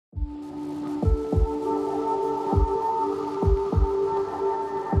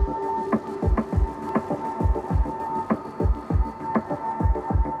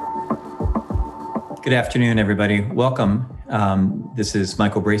Good afternoon, everybody. Welcome. This is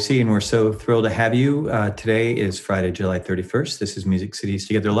Michael Bracy, and we're so thrilled to have you. Today is Friday, July 31st. This is Music Cities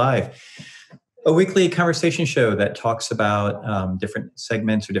Together Live, a weekly conversation show that talks about different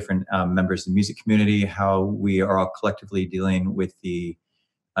segments or different members of the music community, how we are all collectively dealing with the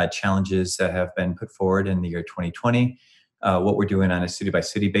challenges that have been put forward in the year 2020, what we're doing on a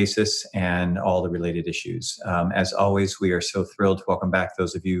city-by-city basis, and all the related issues. As always, we are so thrilled to welcome back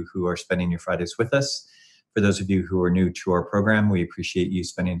those of you who are spending your Fridays with us. For those of you who are new to our program, we appreciate you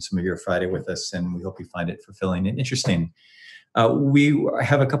spending some of your Friday with us, and we hope you find it fulfilling and interesting. We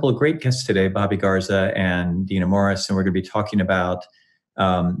have a couple of great guests today, Bobby Garza and Dena, and we're going to be talking about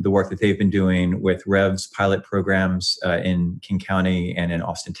the work that they've been doing with REVS pilot programs in King County and in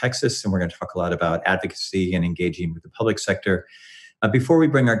Austin, Texas. And we're going to talk a lot about advocacy and engaging with the public sector. Before we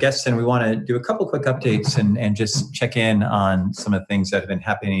bring our guests in, we want to do a couple quick updates and just check in on some of the things that have been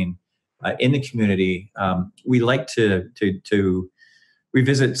happening in the community. We like to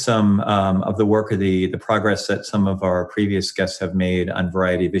revisit some of the work or the progress that some of our previous guests have made on a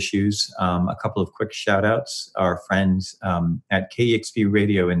variety of issues. A couple of quick shout outs. Our friends at KEXP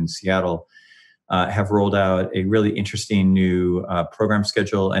Radio in Seattle have rolled out a really interesting new program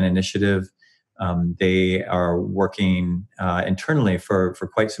schedule and initiative. They are working internally for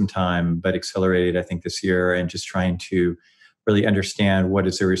quite some time, but accelerated, I think, this year, and just trying to really understand what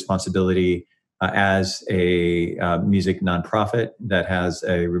is their responsibility as a music nonprofit that has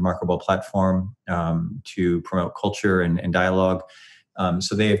a remarkable platform to promote culture and dialogue.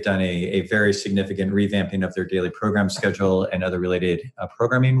 So they have done a very significant revamping of their daily program schedule and other related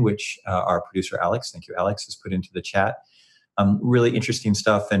programming, which our producer, Alex, thank you, Alex, has put into the chat. Really interesting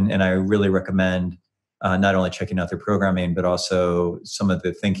stuff, and I really recommend not only checking out their programming, but also some of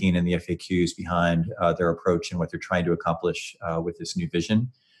the thinking and the FAQs behind their approach and what they're trying to accomplish with this new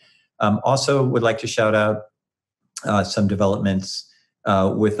vision. Also would like to shout out some developments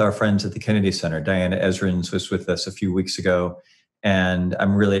with our friends at the Kennedy Center. Diana Ezrins was with us a few weeks ago, and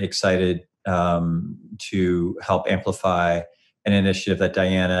I'm really excited to help amplify an initiative that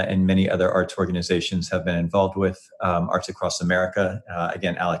Diana and many other arts organizations have been involved with, Arts Across America.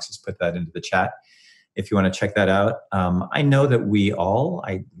 Again, Alex has put that into the chat if you want to check that out. I know that we all,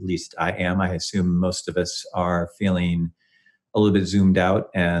 at least I am, I assume most of us are feeling a little bit zoomed out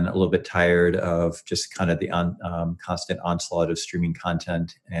and a little bit tired of just kind of the constant onslaught of streaming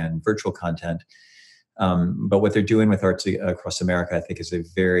content and virtual content. But what they're doing with Arts Across America, I think, is a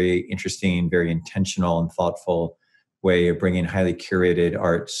very interesting, very intentional and thoughtful way of bringing highly curated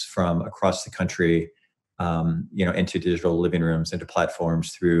arts from across the country, into digital living rooms, into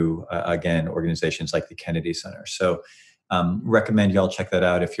platforms through, again, organizations like the Kennedy Center. So recommend y'all check that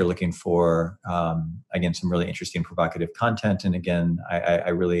out if you're looking for, again, some really interesting, provocative content. And again, I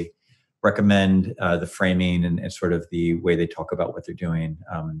really recommend the framing and sort of the way they talk about what they're doing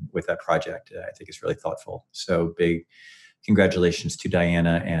with that project. I think it's really thoughtful. So big congratulations to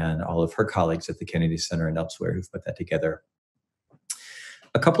Diana and all of her colleagues at the Kennedy Center and elsewhere who've put that together.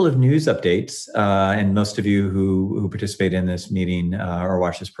 A couple of news updates, and most of you who participate in this meeting or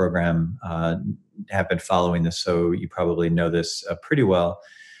watch this program have been following this, so you probably know this pretty well.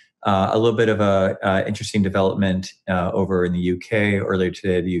 A little bit of a interesting development over in the UK. Earlier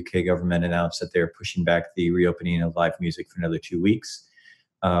today, the UK government announced that they're pushing back the reopening of live music for another 2 weeks,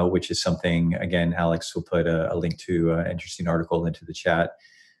 which is something, again, Alex will put a link to an interesting article into the chat.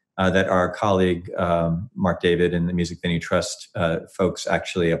 That our colleague, Mark David and the Music Venue Trust folks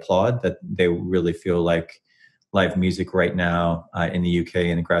actually applaud, that they really feel like live music right now in the UK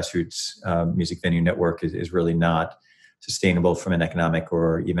and the grassroots music venue network is really not sustainable from an economic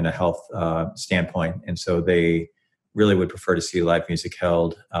or even a health standpoint. And so they really would prefer to see live music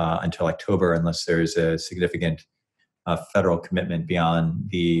held until October unless there's a significant federal commitment beyond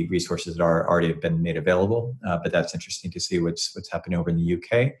the resources that are already have been made available. But that's interesting to see what's happening over in the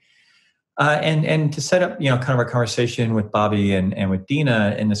UK. And to set up, kind of our conversation with Bobby and with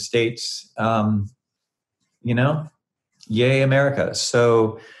Dena in the States, yay, America.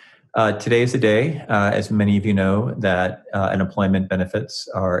 So today is the day, as many of you know, that unemployment benefits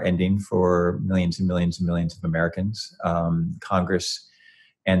are ending for millions and millions and millions of Americans. Congress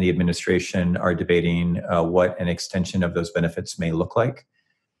and the administration are debating what an extension of those benefits may look like.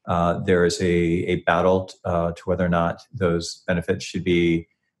 There is a battle to whether or not those benefits should be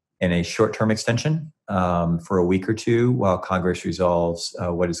in a short-term extension for a week or two while Congress resolves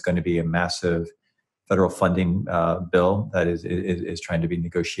what is going to be a massive federal funding bill that is trying to be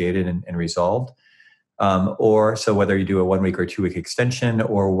negotiated and resolved. Or so whether you do a 1 week or 2 week extension,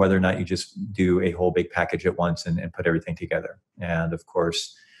 or whether or not you just do a whole big package at once and put everything together. And of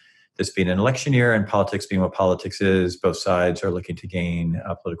course, this being an election year and politics being what politics is, both sides are looking to gain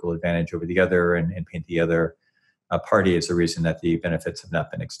a political advantage over the other and paint the other party as the reason that the benefits have not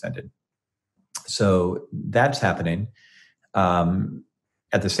been extended. So that's happening.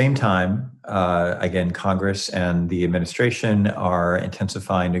 At the same time, again, Congress and the administration are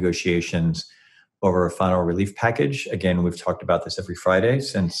intensifying negotiations over a final relief package. Again, we've talked about this every Friday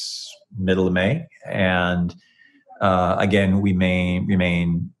since middle of May. And again, we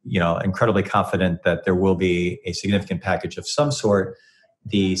remain incredibly confident that there will be a significant package of some sort.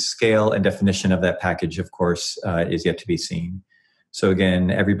 The scale and definition of that package, of course, is yet to be seen. So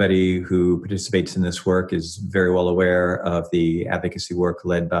again, everybody who participates in this work is very well aware of the advocacy work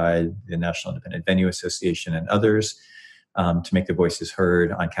led by the National Independent Venue Association and others to make their voices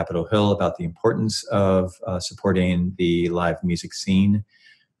heard on Capitol Hill about the importance of supporting the live music scene,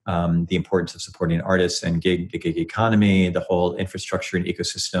 the importance of supporting artists and the gig economy, the whole infrastructure and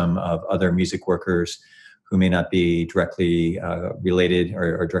ecosystem of other music workers who may not be directly related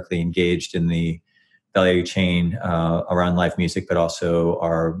or directly engaged in the value chain around live music, but also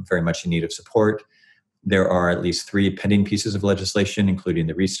are very much in need of support. There are at least 3 pending pieces of legislation, including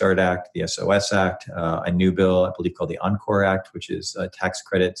the Restart Act, the SOS Act, a new bill, I believe called the Encore Act, which is tax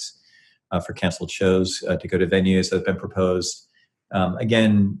credits for canceled shows to go to venues that have been proposed.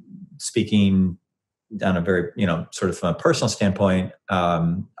 Again, speaking on a very, sort of from a personal standpoint,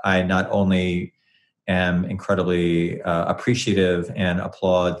 I not only am incredibly appreciative and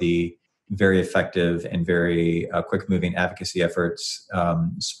applaud the very effective and very quick-moving advocacy efforts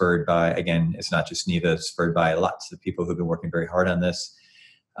spurred by, again, it's not just NEVA, spurred by lots of people who've been working very hard on this.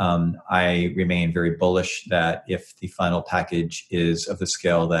 I remain very bullish that if the final package is of the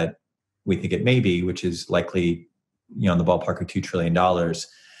scale that we think it may be, which is likely, in the ballpark of $2 trillion,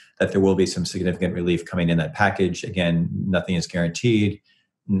 that there will be some significant relief coming in that package. Again, nothing is guaranteed.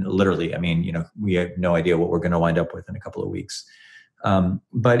 Literally, we have no idea what we're going to wind up with in a couple of weeks.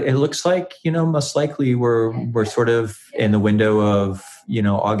 But it looks like, most likely we're sort of in the window of,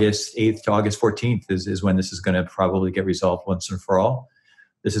 August 8th to August 14th is when this is going to probably get resolved once and for all.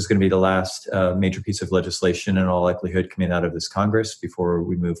 This is going to be the last major piece of legislation in all likelihood coming out of this Congress before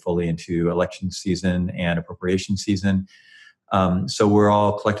we move fully into election season and appropriation season. So we're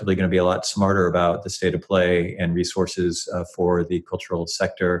all collectively going to be a lot smarter about the state of play and resources for the cultural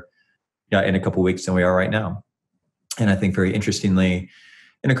sector in a couple of weeks than we are right now. And I think very interestingly,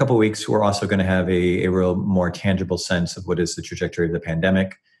 in a couple of weeks, we're also going to have a real more tangible sense of what is the trajectory of the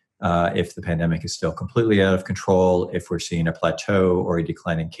pandemic. If the pandemic is still completely out of control, if we're seeing a plateau or a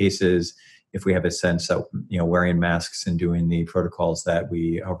decline in cases, if we have a sense that, wearing masks and doing the protocols that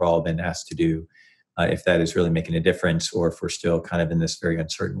we have all been asked to do, if that is really making a difference, or if we're still kind of in this very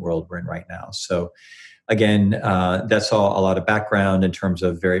uncertain world we're in right now. So again, that's all a lot of background in terms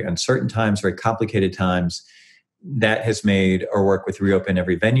of very uncertain times, very complicated times. That has made our work with Reopen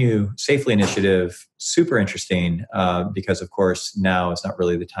Every Venue Safely initiative super interesting because, of course, now is not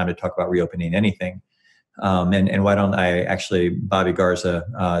really the time to talk about reopening anything. And why don't I actually, Bobby Garza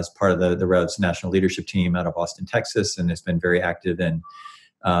is part of the REVS national leadership team out of Austin, Texas, and has been very active in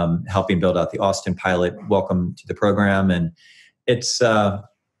helping build out the Austin pilot. Welcome to the program. And it's,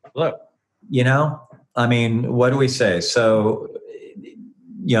 what do we say? So,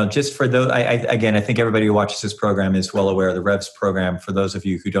 just for those, I think everybody who watches this program is well aware of the REVS program. For those of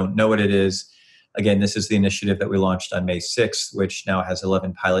you who don't know what it is, again, this is the initiative that we launched on May 6th, which now has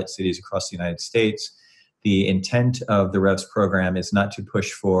 11 pilot cities across the United States. The intent of the REVS program is not to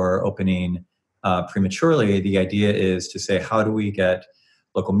push for opening prematurely. The idea is to say, how do we get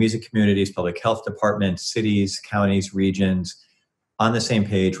local music communities, public health departments, cities, counties, regions on the same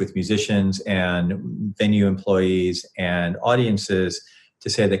page with musicians and venue employees and audiences to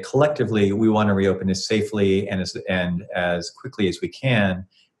say that collectively we want to reopen this safely and as quickly as we can,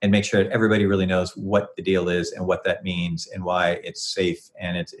 and make sure that everybody really knows what the deal is and what that means and why it's safe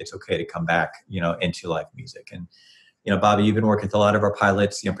and it's okay to come back, into live music. And, Bobby, you've been working with a lot of our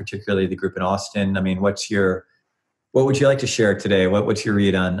pilots, particularly the group in Austin. What would you like to share today? What's your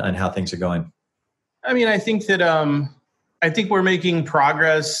read on how things are going? I think that I think we're making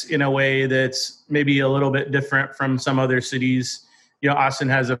progress in a way that's maybe a little bit different from some other cities. Austin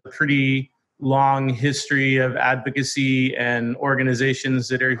has a pretty long history of advocacy, and organizations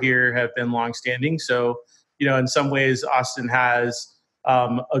that are here have been longstanding. So, in some ways, Austin has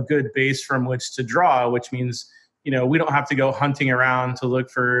a good base from which to draw, which means, we don't have to go hunting around to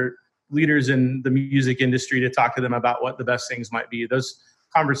look for leaders in the music industry to talk to them about what the best things might be. Those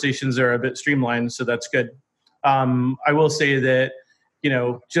conversations are a bit streamlined, so that's good. I will say that,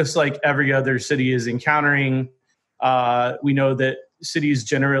 just like every other city is encountering, we know that cities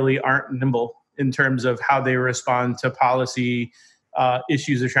generally aren't nimble in terms of how they respond to policy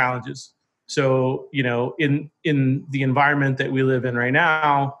issues or challenges. So, in the environment that we live in right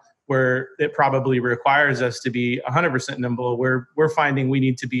now, where it probably requires us to be 100% nimble, we're finding we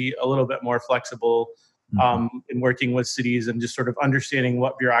need to be a little bit more flexible in working with cities and just sort of understanding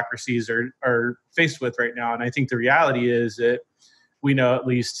what bureaucracies are faced with right now. And I think the reality is that we know, at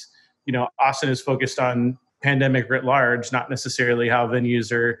least, Austin is focused on pandemic writ large, not necessarily how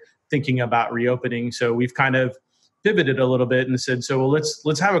venues are thinking about reopening. So we've kind of pivoted a little bit and said, so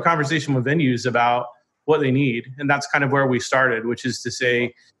let's have a conversation with venues about what they need. And that's kind of where we started, which is to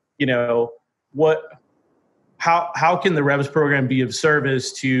say, how can the REVS program be of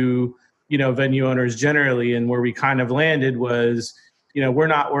service to, venue owners generally? And where we kind of landed was, we're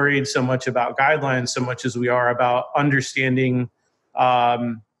not worried so much about guidelines so much as we are about understanding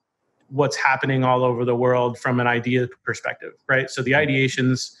what's happening all over the world from an idea perspective, right? So the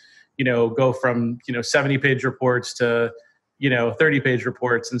ideations, go from, 70-page reports to, 30-page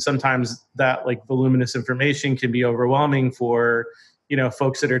reports. And sometimes that voluminous information can be overwhelming for,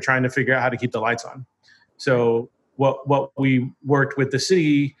 folks that are trying to figure out how to keep the lights on. So what we worked with the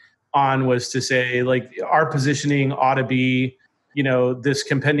city on was to say, our positioning ought to be, this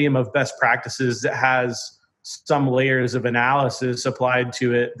compendium of best practices that has some layers of analysis applied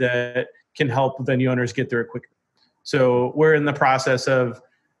to it that can help venue owners get through it quicker. So we're in the process of,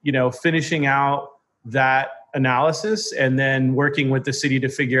 finishing out that analysis and then working with the city to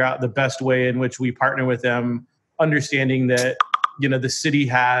figure out the best way in which we partner with them, understanding that, the city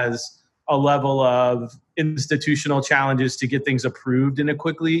has a level of institutional challenges to get things approved in a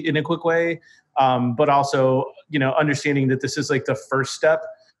quick way. But also, understanding that this is the first step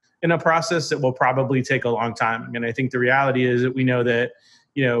in a process that will probably take a long time. And I think the reality is that we know that,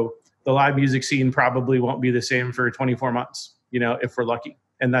 the live music scene probably won't be the same for 24 months, if we're lucky.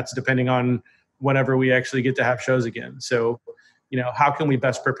 And that's depending on whenever we actually get to have shows again. So, how can we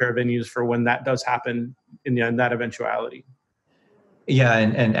best prepare venues for when that does happen in that eventuality? Yeah,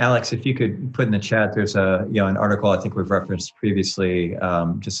 and Alex, if you could put in the chat, there's an article I think we've referenced previously,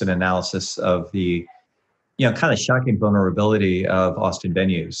 just an analysis of the, kind of shocking vulnerability of Austin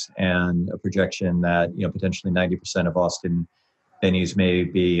venues and a projection that, potentially 90% of Austin venues may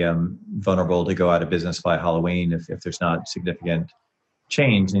be vulnerable to go out of business by Halloween if there's not significant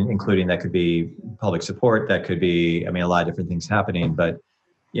change, including that could be public support, that could be, a lot of different things happening, but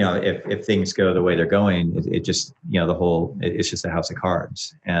if things go the way they're going, it just, it's just a house of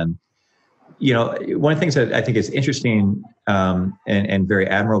cards. And, one of the things that I think is interesting and very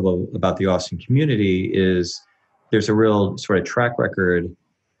admirable about the Austin community is there's a real sort of track record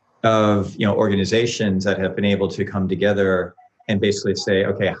of, organizations that have been able to come together and basically say,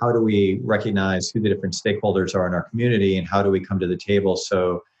 okay, how do we recognize who the different stakeholders are in our community and how do we come to the table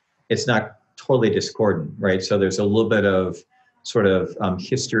so it's not totally discordant, right? So there's a little bit of sort of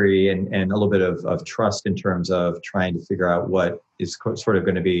history and a little bit of trust in terms of trying to figure out what is sort of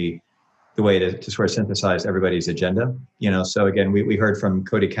going to be the way to sort of synthesize everybody's agenda. So again, we heard from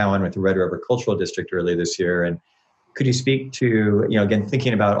Cody Cowan with the Red River Cultural District earlier this year. And could you speak to, again,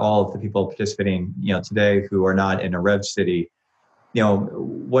 thinking about all of the people participating, today who are not in a REV city,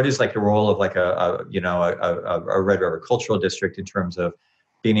 what is the role of a Red River Cultural District in terms of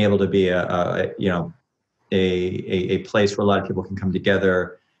being able to be a place where a lot of people can come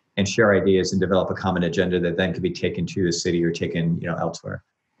together and share ideas and develop a common agenda that then could be taken to the city or taken, elsewhere?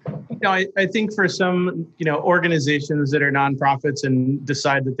 I think for some, organizations that are nonprofits and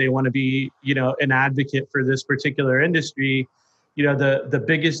decide that they want to be, an advocate for this particular industry, the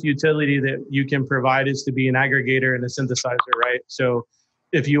biggest utility that you can provide is to be an aggregator and a synthesizer, right? So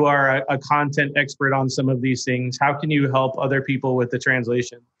if you are a content expert on some of these things, how can you help other people with the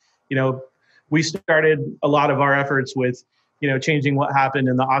translation? We started a lot of our efforts with, changing what happened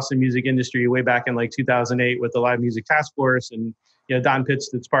in the Austin music industry way back in 2008 with the Live Music Task Force. And, Don Pitts,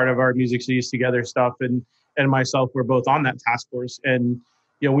 that's part of our Music Cities Together stuff, and myself were both on that task force. And,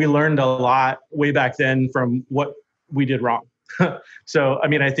 we learned a lot way back then from what we did wrong. So,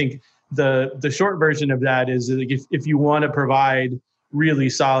 I think the short version of that is if you want to provide really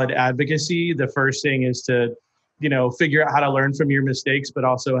solid advocacy, the first thing is to, figure out how to learn from your mistakes, but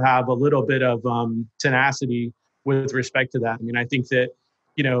also have a little bit of tenacity with respect to that. I think that,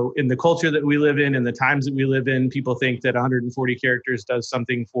 in the culture that we live in and the times that we live in, people think that 140 characters does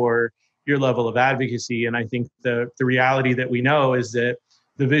something for your level of advocacy. And I think the reality that we know is that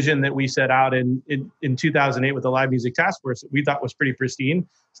the vision that we set out in 2008 with the Live Music Task Force that we thought was pretty pristine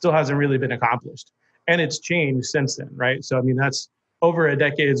still hasn't really been accomplished. And it's changed since then, right? So, that's over a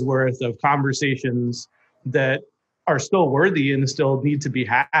decade's worth of conversations that are still worthy and still need to be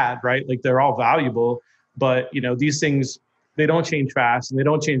had, right? Like they're all valuable, but these things, they don't change fast and they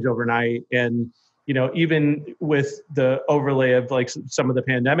don't change overnight. And even with the overlay of like some of the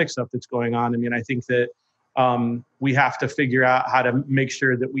pandemic stuff that's going on, I mean, I think that we have to figure out how to make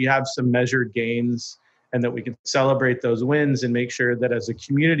sure that we have some measured gains and that we can celebrate those wins and make sure that as a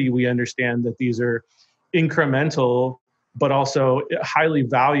community, we understand that these are incremental, but also highly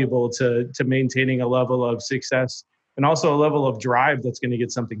valuable to maintaining a level of success and also a level of drive that's going to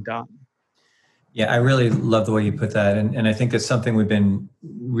get something done. Yeah, I really love the way you put that. And I think it's something we've been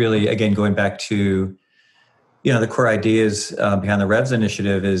really, again, going back to, the core ideas behind the REVS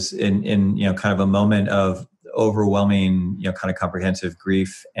initiative is in kind of a moment of overwhelming, kind of comprehensive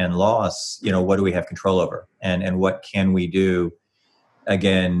grief and loss, what do we have control over? And what can we do?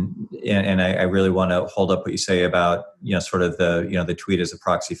 Again, and I really want to hold up what you say about, sort of the tweet as a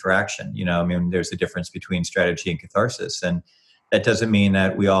proxy for action. I mean, there's a difference between strategy and catharsis. And that doesn't mean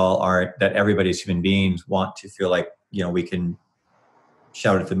that we all aren't, that everybody's human beings want to feel like, we can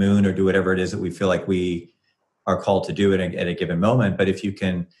shout at the moon or do whatever it is that we feel like we are called to do it at a given moment. But if you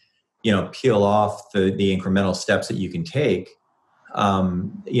can, peel off the incremental steps that you can take,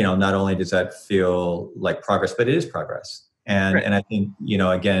 not only does that feel like progress, but it is progress. And Right. And I think,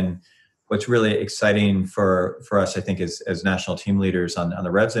 again, what's really exciting for us, I think, as national team leaders on the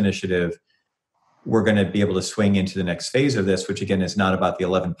REVS initiative, we're going to be able to swing into the next phase of this, which again is not about the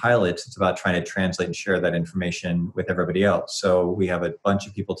 11 pilots. It's about trying to translate and share that information with everybody else. So we have a bunch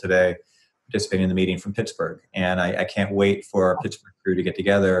of people today participating in the meeting from Pittsburgh. And I can't wait for our Pittsburgh crew to get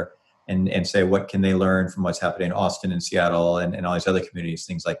together and say, what can they learn from what's happening in Austin and Seattle and all these other communities,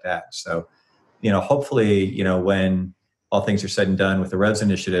 things like that. So, hopefully, when all things are said and done with the REVS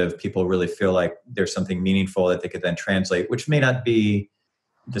initiative, people really feel like there's something meaningful that they could then translate, which may not be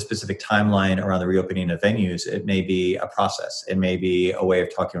the specific timeline around the reopening of venues. It may be a process. It may be a way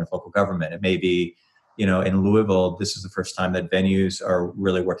of talking with local government. It may be, in Louisville, this is the first time that venues are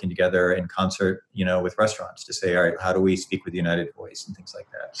really working together in concert, with restaurants to say, all right, how do we speak with united voice and things like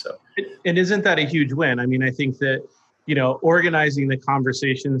that? So, And isn't that a huge win? I mean, I think that, organizing the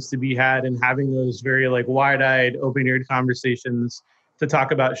conversations to be had and having those very like wide-eyed, open-eared conversations to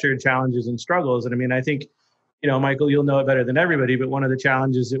talk about shared challenges and struggles. And I mean, I think, Michael, you'll know it better than everybody, but one of the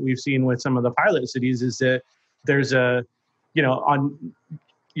challenges that we've seen with some of the pilot cities is that there's in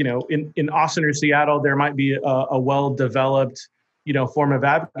Austin or Seattle, there might be a well-developed, form of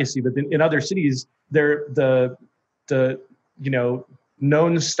advocacy, but in other cities, they're the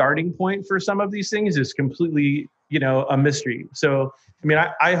known starting point for some of these things is completely, a mystery. So, I mean,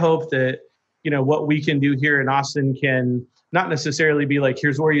 I hope that, what we can do here in Austin can not necessarily be like,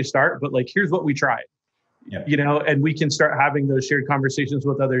 here's where you start, but like, here's what we tried. yeah. And we can start having those shared conversations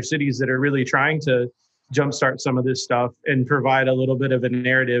with other cities that are really trying to jumpstart some of this stuff and provide a little bit of a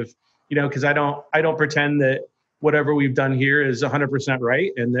narrative, because I don't pretend that whatever we've done here is 100%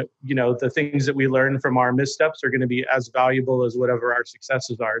 right. And that, the things that we learn from our missteps are going to be as valuable as whatever our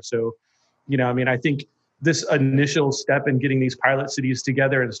successes are. So, I think this initial step in getting these pilot cities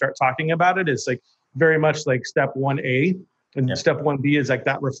together and start talking about it is like very much like step 1A. And step 1B is like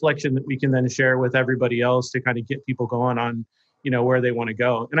that reflection that we can then share with everybody else to kind of get people going on, where they want to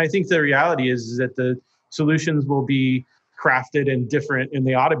go. And I think the reality is that the solutions will be crafted and different, and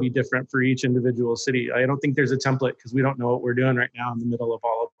they ought to be different for each individual city. I don't think there's a template because we don't know what we're doing right now in the middle of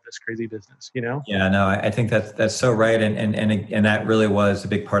all of this crazy business, Yeah, no, I think that's so right. And that really was a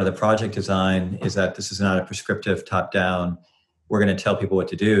big part of the project design, is that this is not a prescriptive top down, we're going to tell people what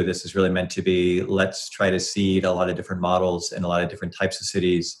to do. This is really meant to be, let's try to seed a lot of different models in a lot of different types of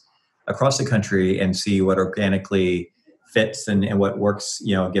cities across the country and see what organically fits and what works,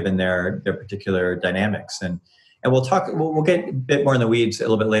 given their particular dynamics. And we'll get a bit more in the weeds a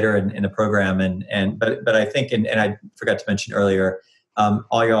little bit later in the program. But I think, and I forgot to mention earlier,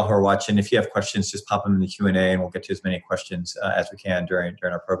 all y'all who are watching, if you have questions, just pop them in the Q&A and we'll get to as many questions as we can during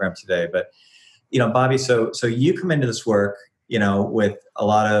our program today. But, Bobby, so you come into this work, with a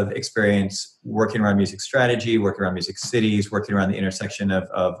lot of experience working around music strategy, working around music cities, working around the intersection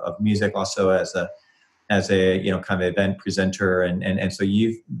of music, also as a kind of event presenter. And so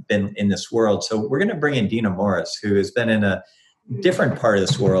you've been in this world. So we're going to bring in Dena Morris, who has been in a different part of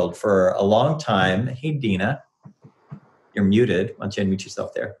this world for a long time. Hey, Dena, you're muted. Why don't you unmute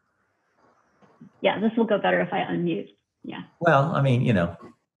yourself there? Yeah, this will go better if I unmute. Yeah. Well, I mean,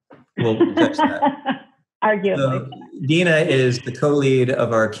 we'll judge that. Arguably. So Dena is the co-lead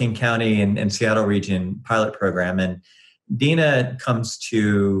of our King County and Seattle region pilot program. And Dena comes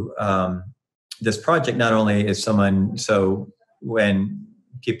to this project not only as someone, so when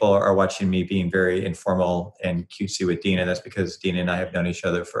people are watching me being very informal and cutesy with Dena, that's because Dena and I have known each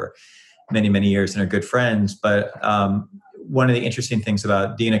other for many, many years and are good friends. But one of the interesting things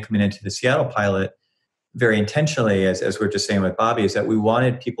about Dena coming into the Seattle pilot very intentionally, as we're just saying with Bobby, is that we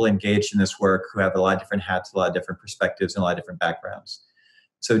wanted people engaged in this work who have a lot of different hats, a lot of different perspectives, and a lot of different backgrounds.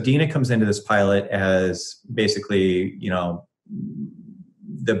 So Dena comes into this pilot as basically,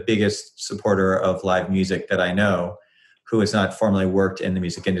 the biggest supporter of live music that I know, who has not formally worked in the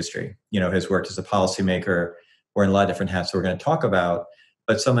music industry, has worked as a policymaker or in a lot of different hats that we're going to talk about,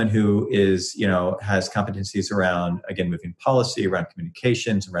 but someone who is, has competencies around, again, moving policy, around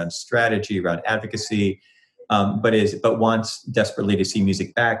communications, around strategy, around advocacy, but wants desperately to see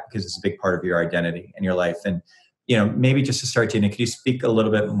music back because it's a big part of your identity and your life. And, maybe just to start, Dena, could you speak a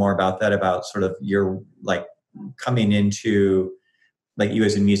little bit more about that, about sort of your, coming into, you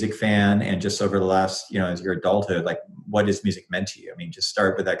as a music fan, and just over the last, as your adulthood, what has music meant to you? I mean, just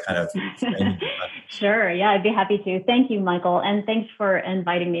start with that kind of framing. Sure. Yeah, I'd be happy to. Thank you, Michael. And thanks for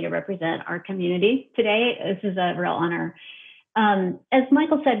inviting me to represent our community today. This is a real honor. As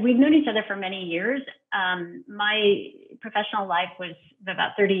Michael said, we've known each other for many years. My professional life was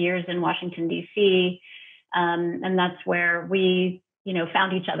about 30 years in Washington, D.C., and that's where we,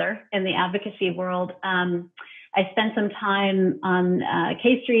 found each other in the advocacy world. I spent some time on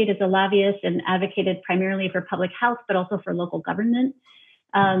K Street as a lobbyist and advocated primarily for public health, but also for local government.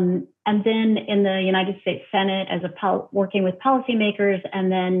 And then in the United States Senate as working with policymakers,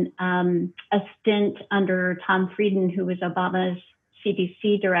 and then a stint under Tom Frieden, who was Obama's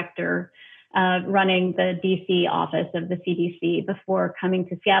CDC director, running the DC office of the CDC before coming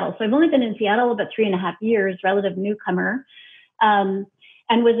to Seattle. So I've only been in Seattle about 3.5 years, relative newcomer.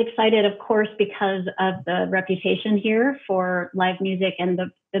 And was excited, of course, because of the reputation here for live music and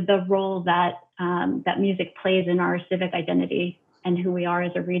the role that that music plays in our civic identity and who we are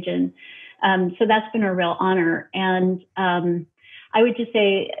as a region. So that's been a real honor. And I would just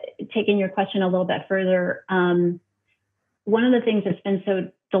say, taking your question a little bit further, one of the things that's been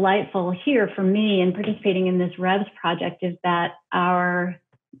so delightful here for me in participating in this REVS project is that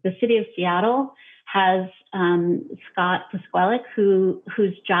the city of Seattle has Scott Pasqualik,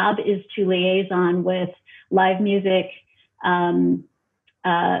 whose job is to liaison with live music. What's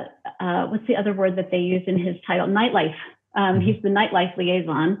the other word that they use in his title? Nightlife. He's the Nightlife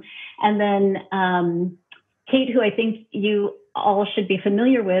liaison. And then Kate, who I think you all should be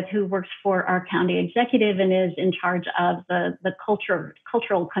familiar with, who works for our county executive and is in charge of the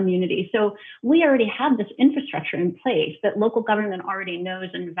cultural community. So we already have this infrastructure in place that local government already knows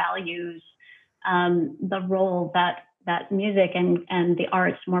and values the role that music and the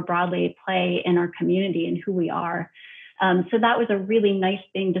arts more broadly play in our community and who we are. So that was a really nice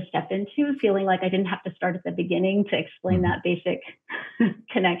thing to step into, feeling like I didn't have to start at the beginning to explain that basic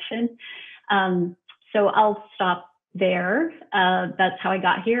connection. So I'll stop there. That's how I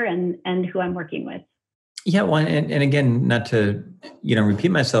got here and who I'm working with. Yeah, well, and again, not to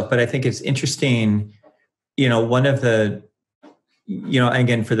repeat myself, but I think it's interesting. One of the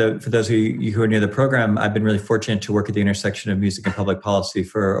again, for those of you who are new to the program, I've been really fortunate to work at the intersection of music and public policy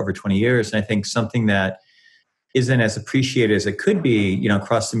for over 20 years. And I think something that isn't as appreciated as it could be,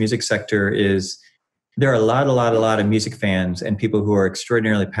 across the music sector is there are a lot of music fans and people who are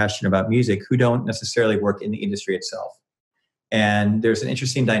extraordinarily passionate about music who don't necessarily work in the industry itself. And there's an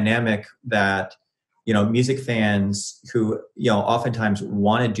interesting dynamic that, music fans who, oftentimes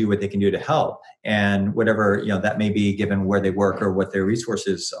want to do what they can do to help, and whatever, that may be given where they work or what their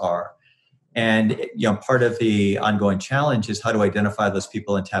resources are. And, part of the ongoing challenge is how to identify those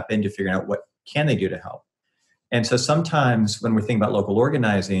people and tap into figuring out what can they do to help. And so sometimes when we're thinking about local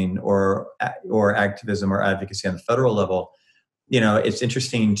organizing or activism or advocacy on the federal level, it's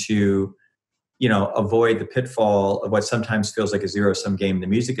interesting to, avoid the pitfall of what sometimes feels like a zero-sum game in the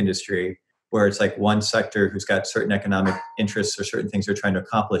music industry, where it's like one sector who's got certain economic interests or certain things they're trying to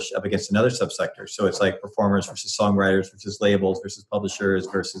accomplish up against another subsector. So it's like performers versus songwriters versus labels versus publishers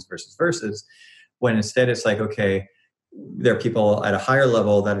versus, when instead it's like, okay, there are people at a higher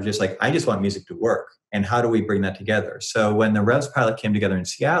level that are just like, I just want music to work. And how do we bring that together? So when the REVS pilot came together in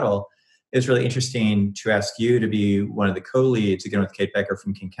Seattle, it was really interesting to ask you to be one of the co-leads, again with Kate Becker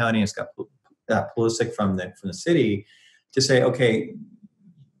from King County and Scott Pulisic from the city, to say, okay,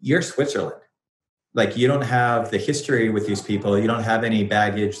 you're Switzerland. Like, you don't have the history with these people. You don't have any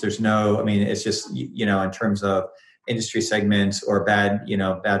baggage. There's no, it's just, in terms of industry segments or bad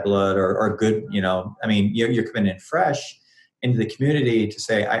blood or good, you're coming in fresh into the community to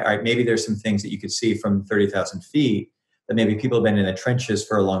say, all right, maybe there's some things that you could see from 30,000 feet that maybe people have been in the trenches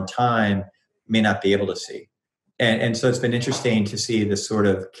for a long time may not be able to see. And so it's been interesting to see this sort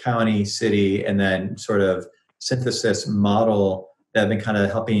of county, city, and then sort of synthesis model that have been kind of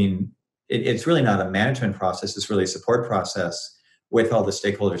helping. It's really not a management process, it's really a support process with all the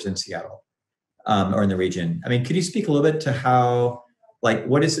stakeholders in Seattle or in the region. I mean, could you speak a little bit to how, like,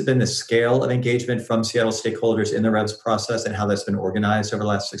 what has been the scale of engagement from Seattle stakeholders in the REVS process and how that's been organized over the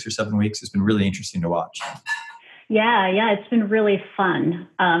last 6 or 7 weeks? It's been really interesting to watch. Yeah, it's been really fun.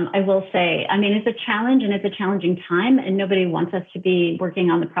 I will say, I mean, it's a challenge and it's a challenging time, and nobody wants us to be working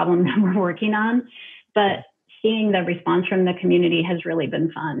on the problem that we're working on, but seeing the response from the community has really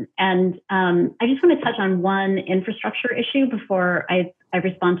been fun. And I just want to touch on one infrastructure issue before I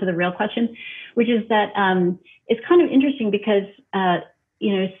respond to the real question, which is that it's kind of interesting because,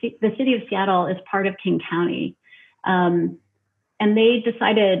 the city of Seattle is part of King County. And they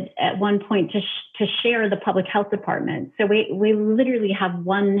decided at one point to share the public health department. So we literally have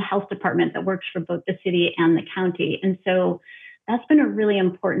one health department that works for both the city and the county. And so that's been a really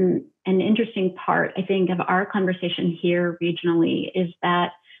important and interesting part, I think, of our conversation here regionally, is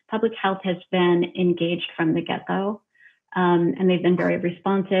that public health has been engaged from the get-go. And they've been very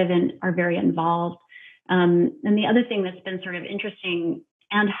responsive and are very involved. And the other thing that's been sort of interesting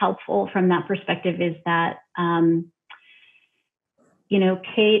and helpful from that perspective is that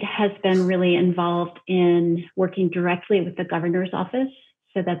Kate has been really involved in working directly with the governor's office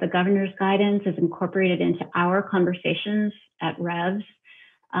so that the governor's guidance is incorporated into our conversations at REVS.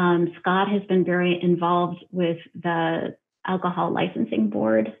 Scott has been very involved with the alcohol licensing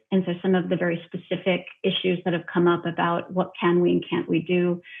board. And so some of the very specific issues that have come up about what can we and can't we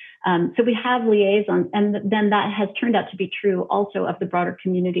do. So we have liaisons, and then that has turned out to be true also of the broader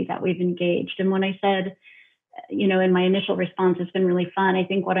community that we've engaged. And when I said, in my initial response, it's been really fun, I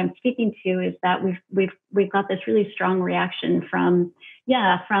think what I'm speaking to is that we've got this really strong reaction from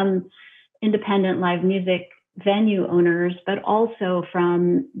independent live music venue owners, but also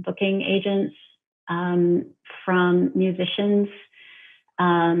from booking agents, from musicians,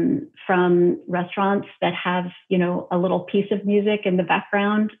 from restaurants that have, a little piece of music in the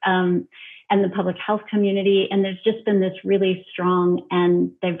background, and the public health community. And there's just been this really strong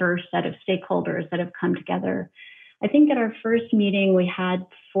and diverse set of stakeholders that have come together. I think at our first meeting, we had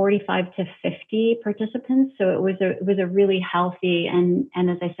 45 to 50 participants. So it was a really healthy and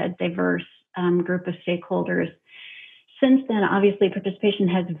as I said, diverse group of stakeholders. Since then, obviously, participation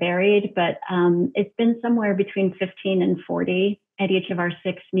has varied, but it's been somewhere between 15 and 40 at each of our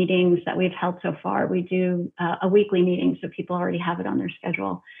 6 meetings that we've held so far. We do a weekly meeting, so people already have it on their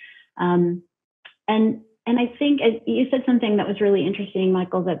schedule. And I think you said something that was really interesting,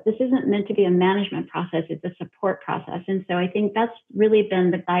 Michael, that this isn't meant to be a management process, it's a support process. And so I think that's really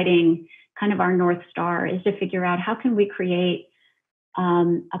been the guiding kind of our North Star, is to figure out how can we create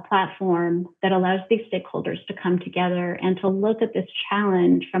a platform that allows these stakeholders to come together and to look at this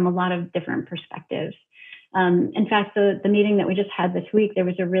challenge from a lot of different perspectives. In fact, the meeting that we just had this week, there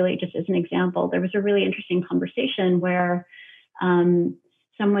was a really, just as an example, there was a really interesting conversation where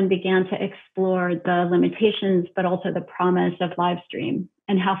someone began to explore the limitations, but also the promise of live stream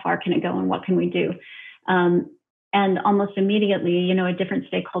and how far can it go and what can we do. And almost immediately, a different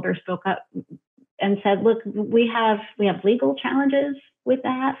stakeholder spoke up and said, look, we have legal challenges with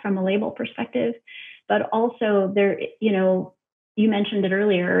that from a label perspective, but also there, you mentioned it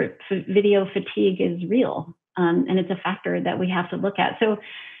earlier, video fatigue is real, and it's a factor that we have to look at. So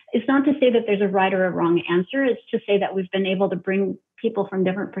it's not to say that there's a right or a wrong answer. It's to say that we've been able to bring people from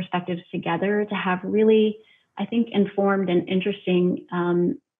different perspectives together to have really, I think, informed and interesting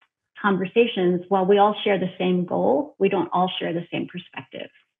conversations. While we all share the same goal, we don't all share the same perspective.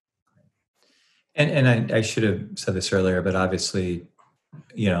 And I should have said this earlier, but obviously,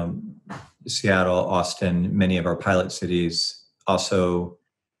 Seattle, Austin, many of our pilot cities also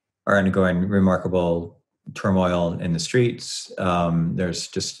are undergoing remarkable turmoil in the streets. There's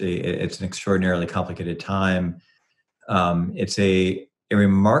just it's an extraordinarily complicated time. It's a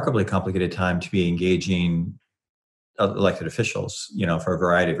remarkably complicated time to be engaging elected officials, for a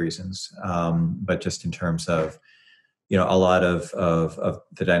variety of reasons. But just in terms of, a lot of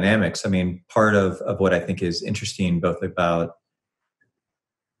the dynamics. I mean, part of what I think is interesting, both about,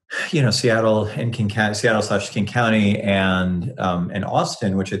 Seattle and Seattle/King County and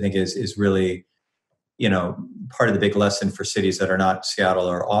Austin, which I think is really, part of the big lesson for cities that are not Seattle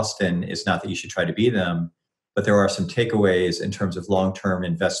or Austin is not that you should try to be them, but there are some takeaways in terms of long-term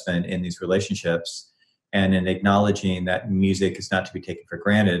investment in these relationships and in acknowledging that music is not to be taken for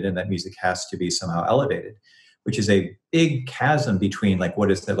granted and that music has to be somehow elevated, which is a big chasm between, like, what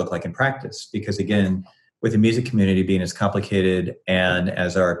does that look like in practice? Because again, with the music community being as complicated, and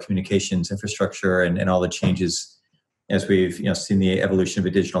as our communications infrastructure and all the changes, as we've seen the evolution of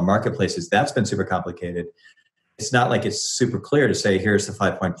the digital marketplaces, that's been super complicated. It's not like it's super clear to say, here's the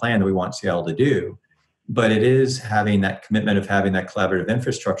 5-point plan that we want Seattle to do, but it is having that commitment of having that collaborative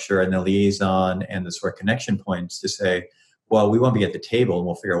infrastructure and the liaison and the sort of connection points to say, well, we want to be at the table and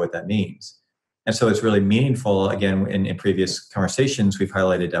we'll figure out what that means. And so it's really meaningful. Again, in previous conversations, we've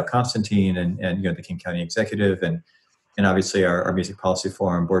highlighted Dow Constantine and the King County Executive and obviously our Music Policy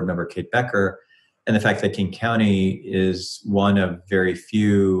Forum board member, Kate Becker, and the fact that King County is one of very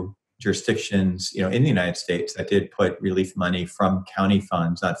few jurisdictions, in the United States that did put relief money from county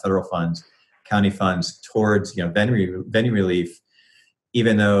funds, not federal funds, county funds towards, venue relief,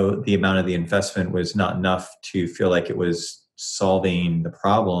 even though the amount of the investment was not enough to feel like it was solving the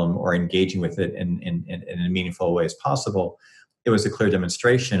problem or engaging with it in a meaningful way as possible. It was a clear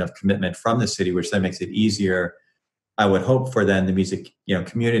demonstration of commitment from the city, which then makes it easier, I would hope, for then the music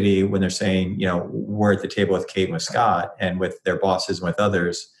community when they're saying, we're at the table with Kate and with Scott and with their bosses and with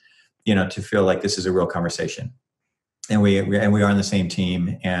others, to feel like this is a real conversation. And we are on the same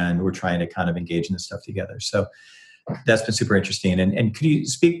team, and we're trying to kind of engage in this stuff together. So that's been super interesting. And could you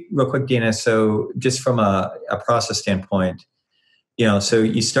speak real quick, Dena? So just from a process standpoint, so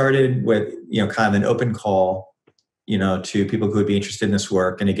you started with, kind of an open call, to people who would be interested in this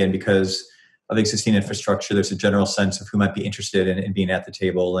work. And again, because of existing infrastructure, there's a general sense of who might be interested in being at the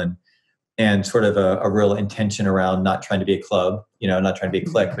table, and sort of a real intention around not trying to be a club, not trying to be a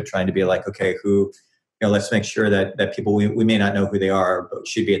clique, but trying to be like, okay, who, let's make sure that people we may not know who they are, but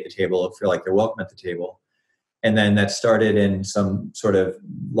should be at the table, feel like they're welcome at the table. And then that started in some sort of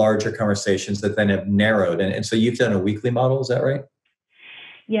larger conversations that then have narrowed. And so you've done a weekly model, is that right?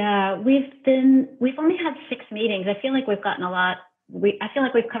 Yeah, we've only had 6 meetings. I feel like we've gotten a lot. I feel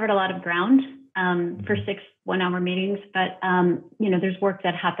like we've covered a lot of ground for 6 one-hour meetings, but there's work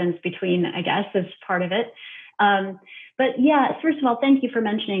that happens between, I guess, as part of it. But yeah, first of all, thank you for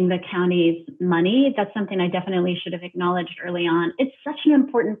mentioning the county's money. That's something I definitely should have acknowledged early on. It's such an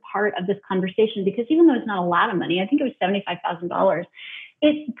important part of this conversation because even though it's not a lot of money, I think it was $75,000.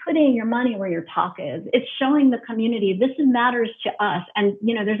 It's putting your money where your talk is. It's showing the community this matters to us. And,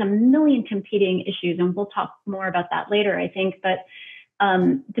 there's a million competing issues, and we'll talk more about that later, I think. But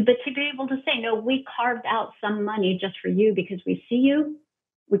to be able to say, no, we carved out some money just for you because we see you,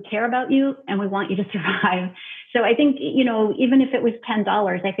 we care about you, and we want you to survive. So I think, even if it was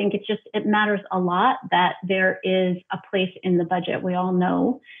 $10, I think it matters a lot that there is a place in the budget. We all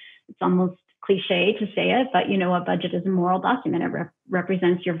know it's almost cliche to say it, but a budget is a moral document. It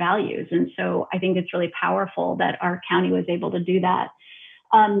represents your values. And so I think it's really powerful that our county was able to do that.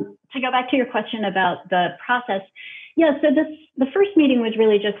 To go back to your question about the process, yeah, so the first meeting was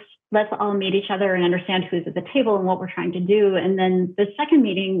really just let's all meet each other and understand who's at the table and what we're trying to do. And then the second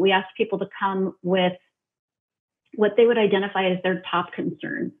meeting, we asked people to come with what they would identify as their top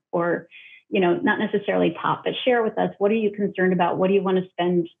concern, or not necessarily top, but share with us, what are you concerned about? What do you want to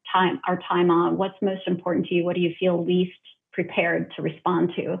spend our time on? What's most important to you? What do you feel least prepared to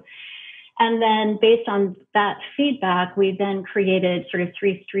respond to? And then based on that feedback, we then created sort of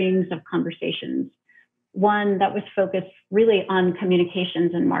 3 streams of conversations. One that was focused really on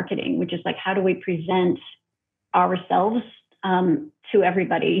communications and marketing, which is like, how do we present ourselves to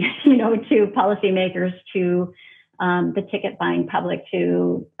everybody, to policymakers, to the ticket buying public,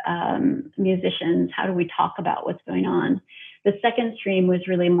 to musicians? How do we talk about what's going on? The second stream was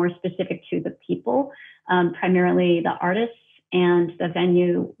really more specific to the people, primarily the artists and the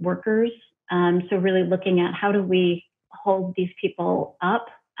venue workers. So really looking at how do we hold these people up,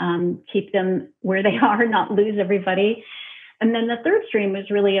 keep them where they are, not lose everybody. And then the third stream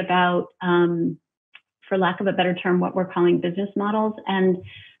was really about, for lack of a better term, what we're calling business models. And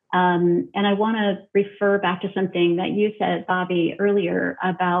I want to refer back to something that you said, Bobby, earlier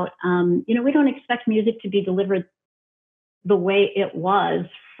about, we don't expect music to be delivered the way it was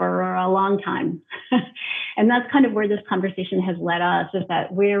for a long time. And that's kind of where this conversation has led us, is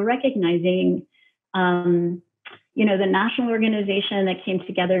that we're recognizing, the national organization that came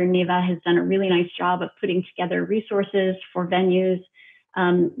together, NEVA, has done a really nice job of putting together resources for venues.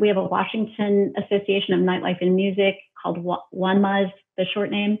 We have a Washington Association of Nightlife and Music called WANMA, is the short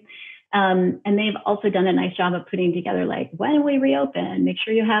name. And they've also done a nice job of putting together, like, when we reopen, make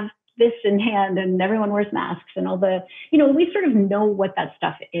sure you have this in hand and everyone wears masks and all the, we sort of know what that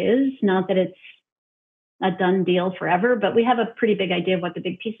stuff is. Not that it's a done deal forever, but we have a pretty big idea of what the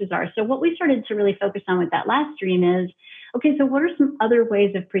big pieces are. So what we started to really focus on with that last stream is, okay, so what are some other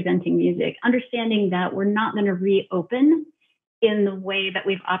ways of presenting music? Understanding that we're not going to reopen in the way that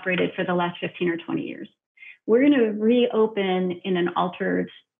we've operated for the last 15 or 20 years. we're going to reopen in an altered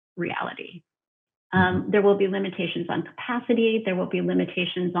reality. There will be limitations on capacity. There will be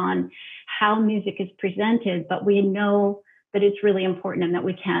limitations on how music is presented, but we know that it's really important and that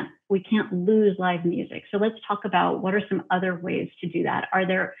we can't lose live music. So let's talk about what are some other ways to do that. Are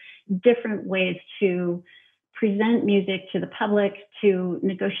there different ways to present music to the public, to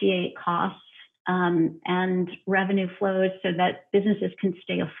negotiate costs and revenue flows so that businesses can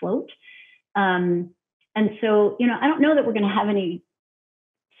stay afloat? And so, I don't know that we're going to have any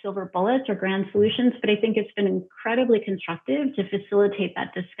silver bullets or grand solutions, but I think it's been incredibly constructive to facilitate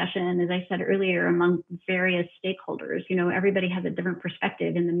that discussion, as I said earlier, among various stakeholders. Everybody has a different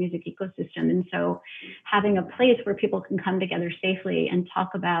perspective in the music ecosystem. And so having a place where people can come together safely and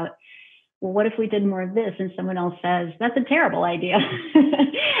talk about, well, what if we did more of this? And someone else says, that's a terrible idea,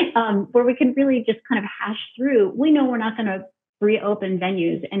 where we can really just kind of hash through. We know we're not going to reopen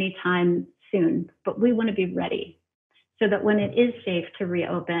venues anytime soon, but we want to be ready so that when it is safe to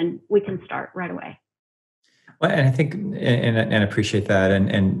reopen, we can start right away. Well, and I think, and appreciate that.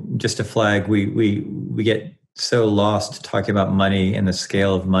 And just to flag, we get so lost talking about money and the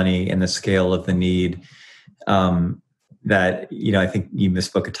scale of money and the scale of the need that, I think you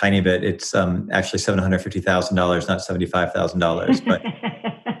misspoke a tiny bit. It's actually $750,000, not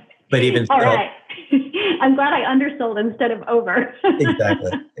 $75,000. But even all right. I'm glad I undersold instead of over.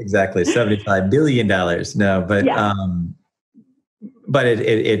 Exactly. $75 billion. No, but yeah. But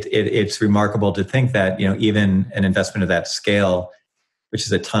it's remarkable to think that, even an investment of that scale, which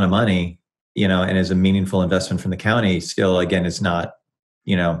is a ton of money, and is a meaningful investment from the county, still, again, is not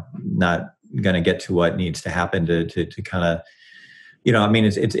going to get to what needs to happen to kind of,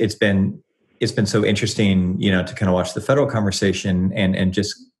 it's been so interesting, to kind of watch the federal conversation and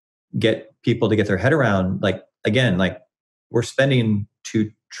just get people to get their head around, we're spending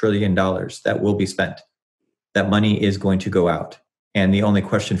 $2 trillion that will be spent. That money is going to go out. And the only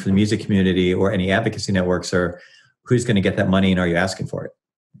question for the music community or any advocacy networks are, who's going to get that money and are you asking for it?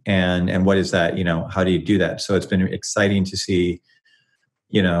 And what is that? How do you do that? So it's been exciting to see,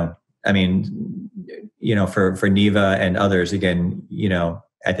 for NEVA and others, again,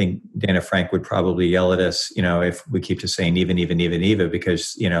 I think Dana Frank would probably yell at us, if we keep just saying NEVA,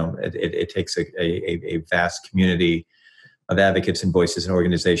 because, it takes a vast community of advocates and voices and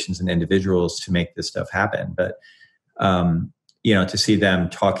organizations and individuals to make this stuff happen. But, to see them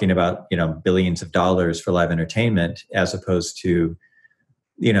talking about, billions of dollars for live entertainment, as opposed to,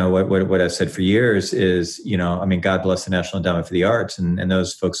 what I've said for years is, God bless the National Endowment for the Arts. And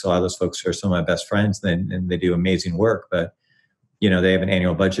those folks, a lot of those folks are some of my best friends and they do amazing work. But, they have an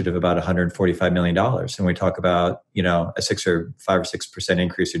annual budget of about $145 million. And we talk about, a 5 or 6%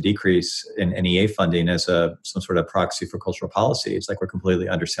 increase or decrease in NEA funding as some sort of proxy for cultural policy. It's like we're completely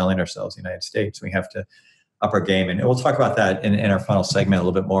underselling ourselves in the United States. We have to up our game. And we'll talk about that in our final segment a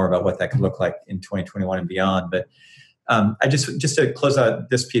little bit more about what that could look like in 2021 and beyond. But I just to close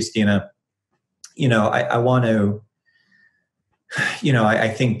out this piece, Dena, I want to, I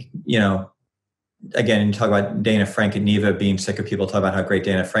think, again, you talk about Dana Frank and NEVA being sick of people talk about how great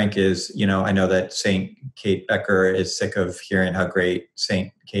Dana Frank is. I know that St. Kate Becker is sick of hearing how great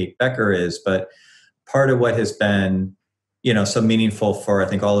St. Kate Becker is, but part of what has been, so meaningful for, I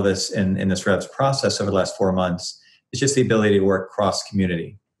think, all of us in this REVS process over the last 4 months is just the ability to work cross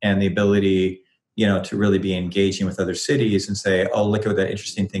community and the ability, to really be engaging with other cities and say, oh, look at that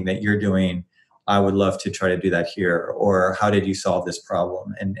interesting thing that you're doing. I would love to try to do that here. Or how did you solve this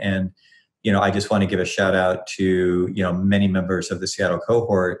problem? And I just want to give a shout out to, many members of the Seattle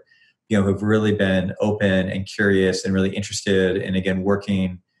cohort, who've really been open and curious and really interested in, again,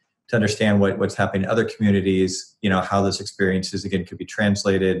 working to understand what's happening in other communities, how those experiences, again, could be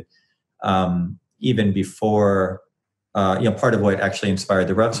translated even before, part of what actually inspired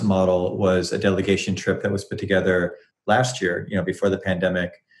the REVS model was a delegation trip that was put together last year, before the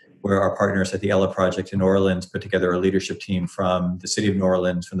pandemic, where our partners at the Ella Project in New Orleans put together a leadership team from the city of New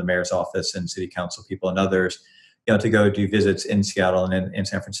Orleans, from the mayor's office and city council people and others, to go do visits in Seattle and in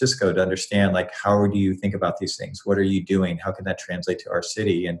San Francisco to understand, how do you think about these things? What are you doing? How can that translate to our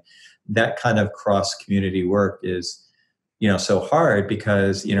city? And that kind of cross-community work is, so hard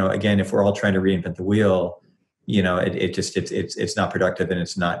because, again, if we're all trying to reinvent the wheel, it's not productive and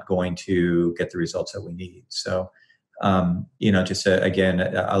it's not going to get the results that we need. So, again,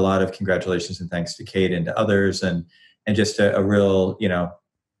 a lot of congratulations and thanks to Kate and to others, and just a real,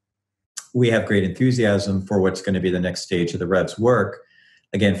 we have great enthusiasm for what's going to be the next stage of the REVS work.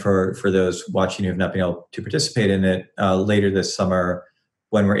 Again, for those watching who have not been able to participate in it, later this summer,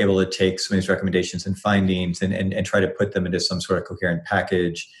 when we're able to take some of these recommendations and findings and try to put them into some sort of coherent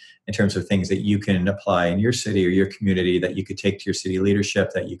package in terms of things that you can apply in your city or your community that you could take to your city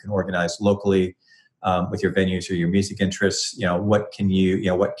leadership, that you can organize locally with your venues or your music interests. What can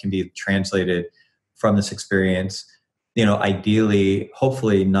what can be translated from this experience? Ideally,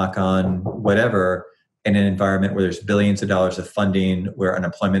 hopefully, knock on whatever, in an environment where there's billions of dollars of funding, where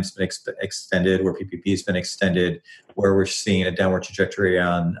unemployment's been extended, where PPP's been extended, where we're seeing a downward trajectory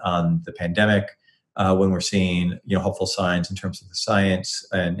on the pandemic, when we're seeing hopeful signs in terms of the science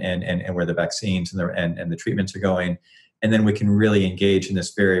and where the vaccines and the treatments are going. And then we can really engage in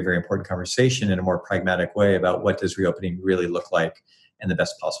this very, very important conversation in a more pragmatic way about what does reopening really look like in the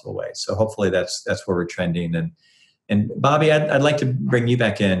best possible way. So hopefully that's where we're trending. And Bobby, I'd like to bring you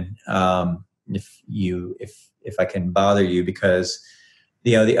back in, if I can bother you, because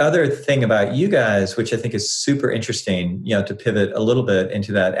the other thing about you guys, which I think is super interesting, to pivot a little bit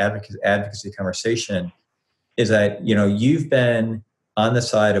into that advocacy conversation, is that you've been on the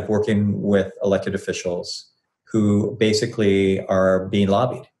side of working with elected officials who basically are being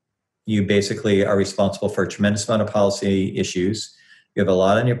lobbied. You basically are responsible for a tremendous amount of policy issues. You have a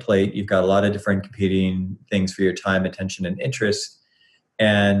lot on your plate. You've got a lot of different competing things for your time, attention, and interest.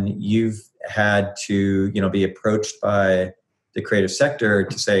 And you've had to, be approached by the creative sector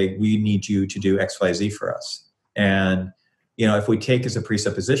to say, we need you to do X, Y, Z for us. And, if we take as a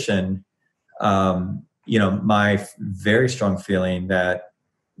presupposition, my very strong feeling that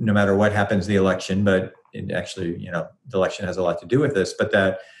no matter what happens in the election, but actually, the election has a lot to do with this, but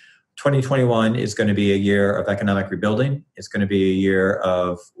that 2021 is going to be a year of economic rebuilding. It's going to be a year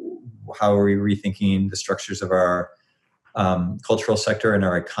of how are we rethinking the structures of our cultural sector and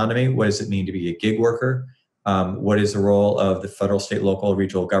our economy. What does it mean to be a gig worker? What is the role of the federal, state, local,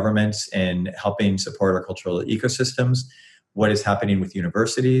 regional governments in helping support our cultural ecosystems? What is happening with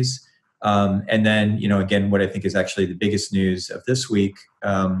universities? And then, again, what I think is actually the biggest news of this week,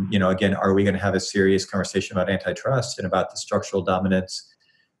 again, are we going to have a serious conversation about antitrust and about the structural dominance,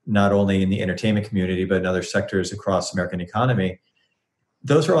 not only in the entertainment community, but in other sectors across American economy?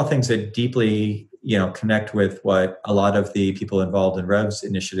 Those are all things that deeply, connect with what a lot of the people involved in REVS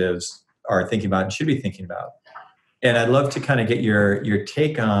initiatives are thinking about and should be thinking about. And I'd love to kind of get your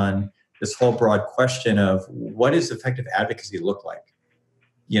take on this whole broad question of what does effective advocacy look like?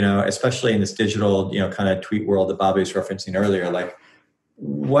 Especially in this digital, kind of tweet world that Bobby was referencing earlier. Like,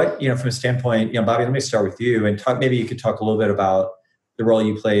 what, from a standpoint, Bobby, let me start with you and talk. Maybe you could talk a little bit about the role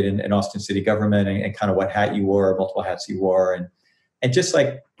you played in Austin city government and kind of what hat you wore, multiple hats you wore, and just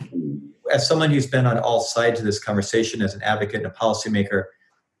like, as someone who's been on all sides of this conversation as an advocate and a policymaker,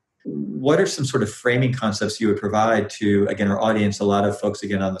 what are some sort of framing concepts you would provide to, again, our audience? A lot of folks,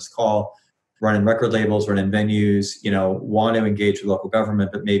 again, on this call, running record labels, running venues, want to engage with local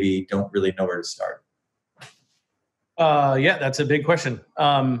government, but maybe don't really know where to start. Yeah, that's a big question.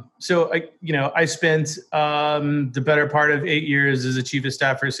 So I spent the better part of 8 years as a chief of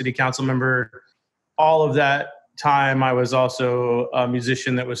staff for a city council member. All of that time, I was also a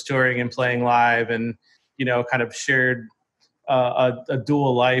musician that was touring and playing live, and kind of shared a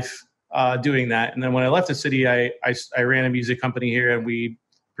dual life doing that. And then when I left the city, I ran a music company here, and we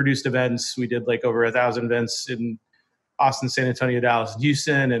produced events. We did like over 1,000 events in Austin, San Antonio, Dallas, and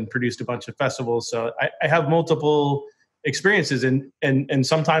Houston, and produced a bunch of festivals. So I have multiple experiences, and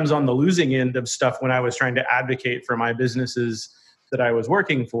sometimes on the losing end of stuff when I was trying to advocate for my businesses that I was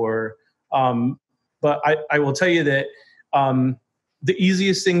working for. But I will tell you that the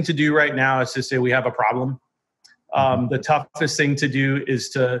easiest thing to do right now is to say we have a problem. The toughest thing to do is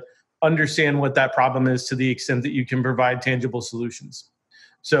to understand what that problem is to the extent that you can provide tangible solutions.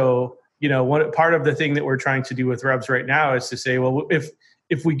 So, one part of the thing that we're trying to do with REVS right now is to say, well,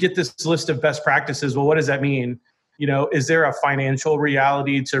 if we get this list of best practices, well, what does that mean? Is there a financial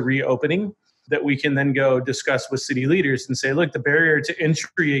reality to reopening that we can then go discuss with city leaders and say, look, the barrier to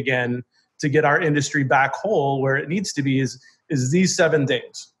entry again to get our industry back whole where it needs to be is these 7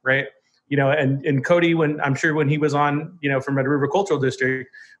 things, right? And Cody, when he was on, from Red River Cultural District,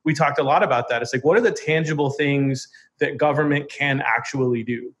 we talked a lot about that. It's like, what are the tangible things that government can actually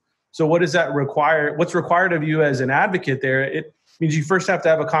do? So what does that require? What's required of you as an advocate there? It means you first have to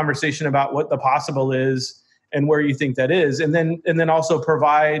have a conversation about what the possible is and where you think that is. And then also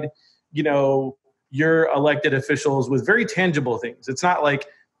provide, your elected officials with very tangible things. It's not like,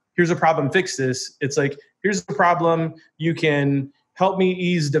 here's a problem, fix this. It's like, here's the problem. You can help me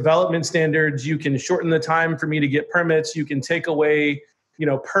ease development standards. You can shorten the time for me to get permits. You can take away,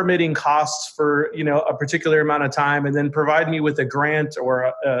 permitting costs for, a particular amount of time, and then provide me with a grant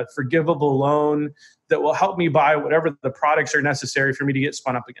or a forgivable loan that will help me buy whatever the products are necessary for me to get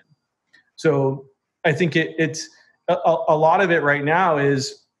spun up again. So I think it's a lot of it right now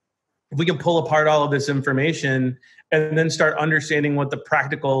is if we can pull apart all of this information and then start understanding what the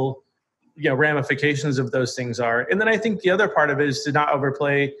practical, ramifications of those things are. And then I think the other part of it is to not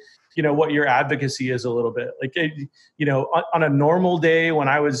overplay, what your advocacy is a little bit. Like, on a normal day when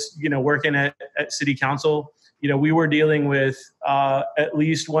I was, working at city council, we were dealing with at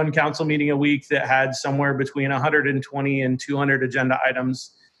least one council meeting a week that had somewhere between 120 and 200 agenda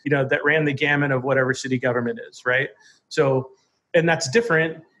items, that ran the gamut of whatever city government is, right? So, and that's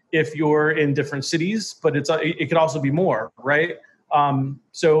different if you're in different cities, but it could also be more, right?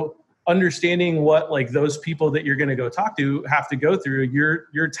 So understanding what like those people that you're going to go talk to have to go through,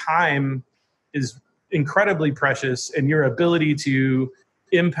 your time is incredibly precious, and your ability to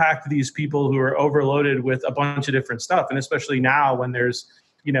impact these people who are overloaded with a bunch of different stuff. And especially now when there's,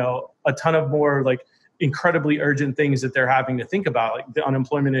 a ton of more like incredibly urgent things that they're having to think about, like the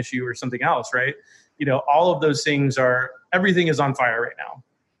unemployment issue or something else, right? All of those things everything is on fire right now.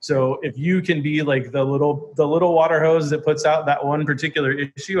 So if you can be like the little water hose that puts out that one particular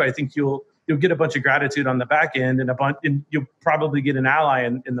issue, I think you'll get a bunch of gratitude on the back end, and you'll probably get an ally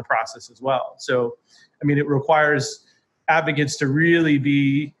in the process as well. So, I mean, it requires advocates to really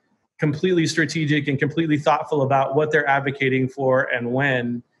be completely strategic and completely thoughtful about what they're advocating for and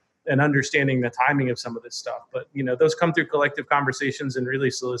when, and understanding the timing of some of this stuff. But, those come through collective conversations and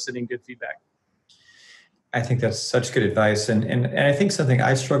really soliciting good feedback. I think that's such good advice. And I think something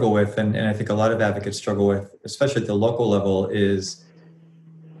I struggle with, and I think a lot of advocates struggle with, especially at the local level, is,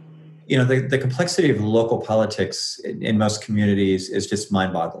 the complexity of local politics in most communities is just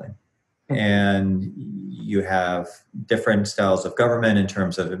mind-boggling. And you have different styles of government in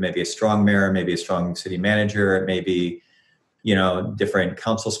terms of, it may be a strong mayor, maybe a strong city manager, it may be, different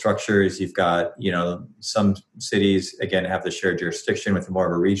council structures. You've got, some cities, again, have the shared jurisdiction with more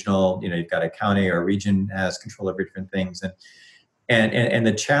of a regional, you've got a county or a region has control over different things. And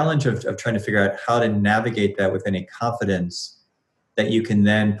the challenge of trying to figure out how to navigate that with any confidence that you can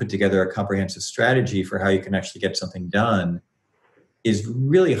then put together a comprehensive strategy for how you can actually get something done is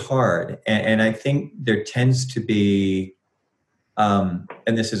really hard. And I think there tends to be, and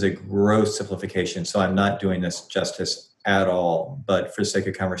this is a gross simplification, so I'm not doing this justice at all, but for the sake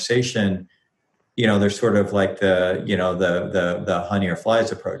of conversation, there's sort of like the honey or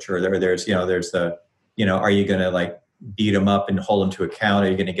flies approach, or there's the, are you going to like beat them up and hold them to account?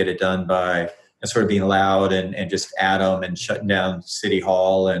 Are you going to get it done by sort of being loud and just at them and shutting down City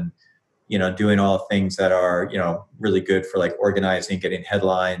Hall and, doing all the things that are, really good for like organizing, getting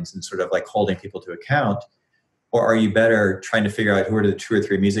headlines and sort of like holding people to account? Or are you better trying to figure out who are the 2 or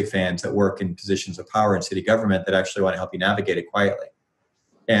 3 music fans that work in positions of power in city government that actually want to help you navigate it quietly?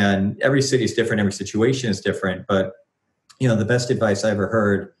 And every city is different, every situation is different. But, the best advice I ever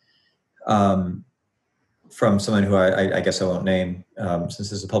heard from someone who I guess I won't name since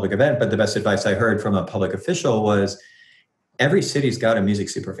this is a public event, but the best advice I heard from a public official was every city's got a music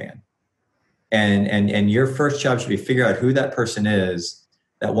superfan. And your first job should be figure out who that person is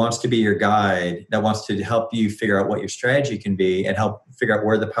that wants to be your guide, that wants to help you figure out what your strategy can be and help figure out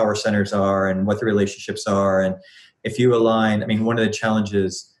where the power centers are and what the relationships are. And if you align, I mean, one of the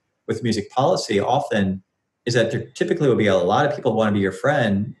challenges with music policy often is that there typically will be a lot of people who want to be your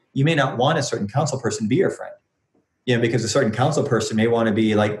friend. You may not want a certain council person to be your friend, because a certain council person may want to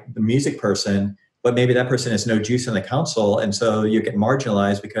be like the music person, but maybe that person has no juice in the council. And so you get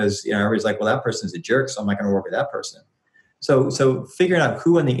marginalized because, everybody's like, well, that person's a jerk, so I'm not going to work with that person. So figuring out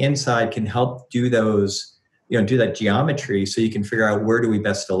who on the inside can help do those, do that geometry so you can figure out where do we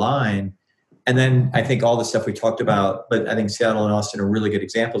best align. And then I think all the stuff we talked about, but I think Seattle and Austin are really good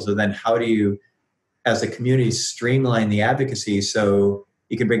examples of then how do you, as a community, streamline the advocacy so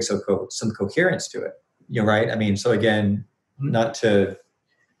you can bring some coherence to it, right? I mean, so again, not to,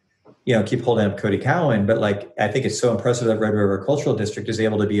 keep holding up Cody Cowan, but like, I think it's so impressive that Red River Cultural District is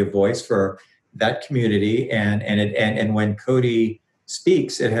able to be a voice for that community, and when Cody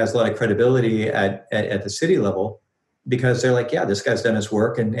speaks, it has a lot of credibility at the city level because they're like, yeah, this guy's done his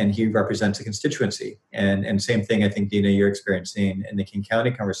work and he represents a constituency. And same thing, I think, Dena, you're experiencing in the King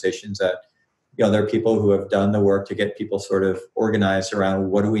County conversations that, there are people who have done the work to get people sort of organized around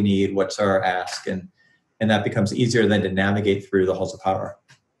what do we need, what's our ask, and that becomes easier then to navigate through the halls of power.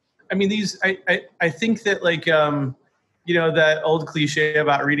 I mean, I think that like, that old cliche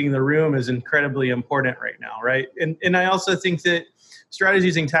about reading the room is incredibly important right now, right? And I also think that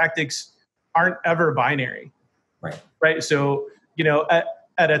strategies and tactics aren't ever binary, right? So,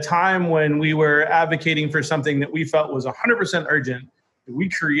 at a time when we were advocating for something that we felt was 100% urgent, we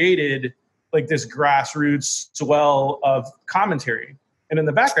created like this grassroots swell of commentary. And in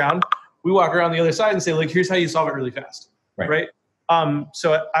the background, we walk around the other side and say, like, here's how you solve it really fast, right?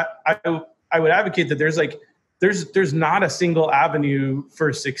 So I would advocate that there's not a single avenue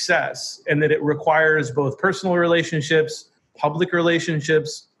for success, and that it requires both personal relationships, public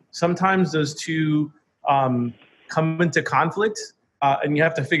relationships. Sometimes those two come into conflict, and you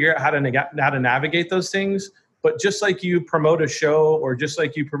have to figure out how to navigate those things. But just like you promote a show, or just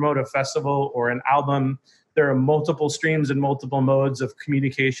like you promote a festival or an album, there are multiple streams and multiple modes of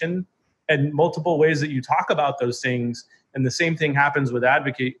communication and multiple ways that you talk about those things. And the same thing happens with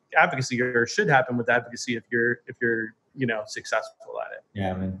advocacy, or should happen with advocacy if you're successful at it.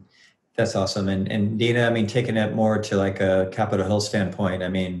 Yeah, I mean, that's awesome. And Dena, I mean, taking it more to like a Capitol Hill standpoint, I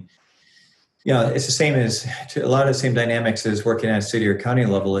mean, it's the same as a lot of the same dynamics as working at a city or county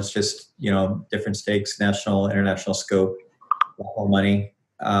level. It's just, different stakes, national, international scope, more money.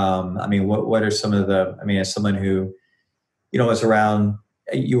 I mean, what are some of as someone who, was around,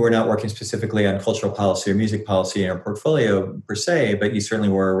 you were not working specifically on cultural policy or music policy in your portfolio per se, but you certainly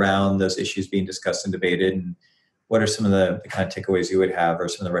were around those issues being discussed and debated. And what are some of the kind of takeaways you would have, or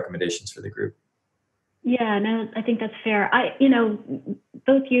some of the recommendations for the group? Yeah, no, I think that's fair.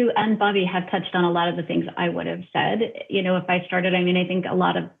 Both you and Bobby have touched on a lot of the things I would have said. If I started, I think a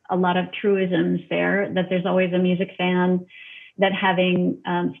lot of truisms there, that there's always a music fan, that having,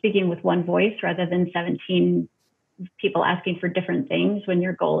 speaking with one voice rather than 17 people asking for different things when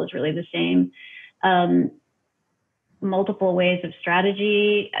your goal is really the same. Multiple ways of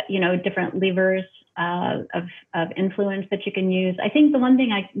strategy, different levers of influence that you can use. I think the one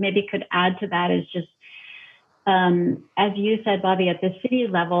thing I maybe could add to that is just, as you said, Bobby, at the city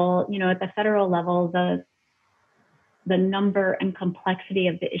level, at the federal level, the number and complexity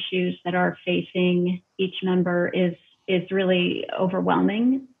of the issues that are facing each member is really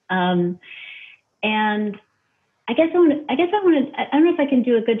overwhelming. And I don't know if I can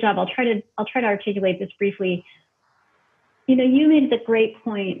do a good job. I'll try to articulate this briefly. You made the great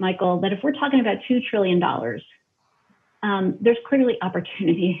point, Michael, that if we're talking about $2 trillion, there's clearly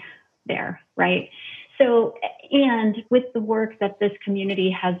opportunity there, right? So, and with the work that this community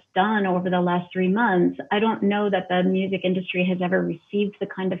has done over the last 3 months, I don't know that the music industry has ever received the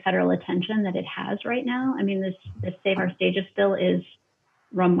kind of federal attention that it has right now. I mean, this Save Our Stages bill is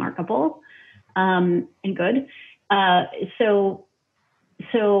remarkable and good.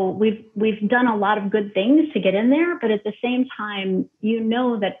 So we've done a lot of good things to get in there, but at the same time,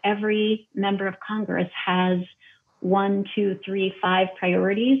 that every member of Congress has 1, 2, 3, 5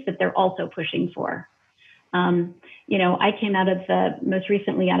 priorities that they're also pushing for. I came most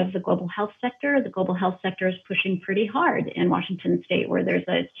recently out of the global health sector. The global health sector is pushing pretty hard in Washington state, where there's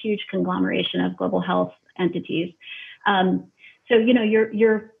a huge conglomeration of global health entities. So,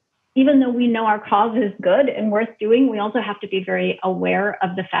 you're even though we know our cause is good and worth doing, we also have to be very aware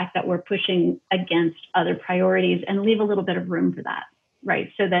of the fact that we're pushing against other priorities and leave a little bit of room for that,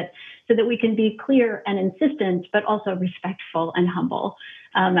 right? So that we can be clear and insistent, but also respectful and humble.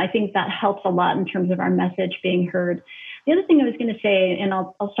 I think that helps a lot in terms of our message being heard. The other thing I was going to say, and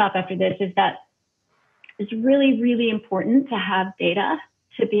I'll stop after this, is that it's really, really important to have data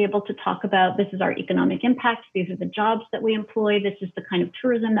to be able to talk about, this is our economic impact, these are the jobs that we employ, this is the kind of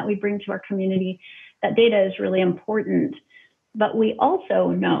tourism that we bring to our community. That data is really important. But we also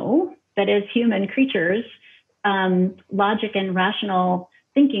know that as human creatures, logic and rational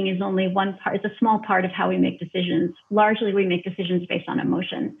thinking is only one part, it's a small part of how we make decisions. Largely, we make decisions based on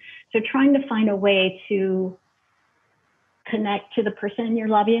emotion. So trying to find a way to connect to the person you're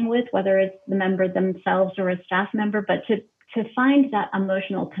lobbying with, whether it's the member themselves or a staff member, but to find that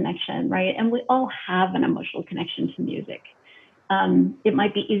emotional connection, right? And we all have an emotional connection to music. It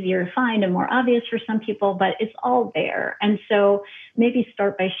might be easier to find and more obvious for some people, but it's all there. And so maybe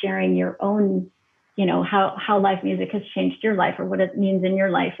start by sharing your own, how live music has changed your life, or what it means in your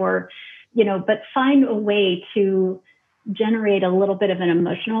life, or, but find a way to generate a little bit of an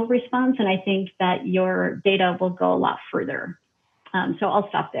emotional response. And I think that your data will go a lot further. So I'll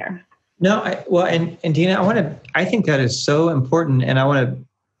stop there. No, and Dena, I think that is so important, and I want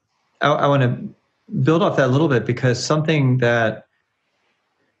to build off that a little bit, because something that,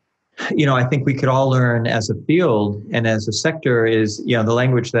 I think we could all learn as a field and as a sector is, the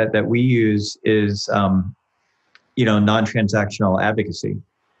language that we use is, non-transactional advocacy.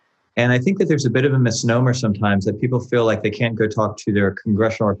 And I think that there's a bit of a misnomer sometimes that people feel like they can't go talk to their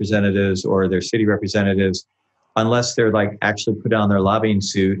congressional representatives or their city representatives unless they're like actually put on their lobbying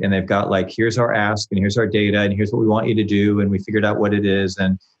suit and they've got like, here's our ask and here's our data and here's what we want you to do, and we figured out what it is.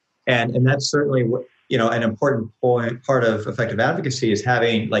 And that's certainly what, an important part of effective advocacy is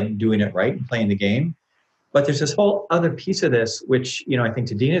having, like, doing it right and playing the game. But there's this whole other piece of this, which, I think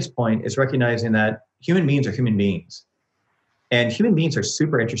to Dena's point, is recognizing that human beings are human beings. And human beings are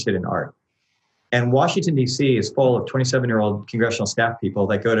super interested in art. And Washington, D.C. is full of 27-year-old congressional staff people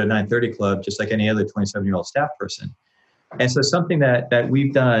that go to 930 Club just like any other 27-year-old staff person. And so something that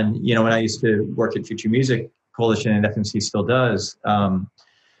we've done, when I used to work at Future Music Coalition, and FMC still does,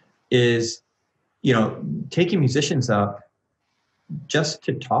 is, taking musicians up just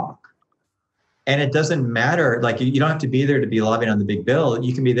to talk. And it doesn't matter, like, you don't have to be there to be lobbying on the big bill.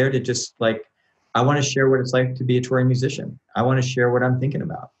 You can be there to just, like, I want to share what it's like to be a touring musician. I want to share what I'm thinking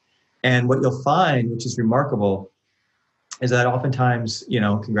about. And what you'll find, which is remarkable, is that oftentimes,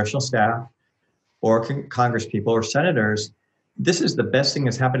 congressional staff or Congress people or senators, this is the best thing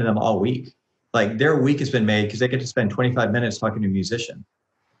that's happened to them all week. Like, their week has been made because they get to spend 25 minutes talking to a musician.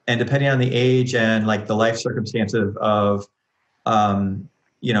 And depending on the age and like the life circumstance of the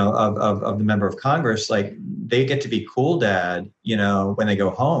member of Congress, like, they get to be cool dad, when they go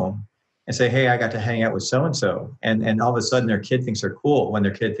home and say, hey, I got to hang out with so-and-so. And all of a sudden their kid thinks they're cool when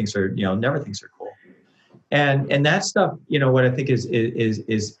their kid thinks they're, never thinks they're cool. And that stuff, what I think is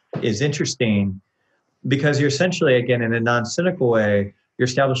interesting, because you're essentially, again, in a non-cynical way, you're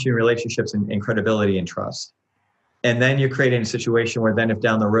establishing relationships and credibility and trust. And then you're creating a situation where then if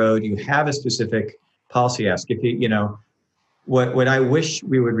down the road you have a specific policy ask, if what I wish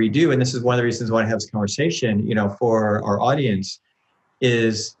we would redo, and this is one of the reasons why I have this conversation, for our audience,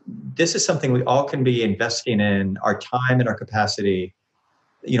 is this is something we all can be investing in our time and our capacity,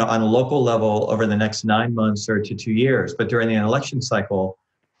 on a local level over the next 9 months or to 2 years. But during the election cycle,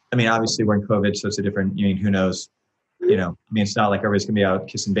 obviously we're in COVID, so it's a different, who knows, it's not like everybody's gonna be out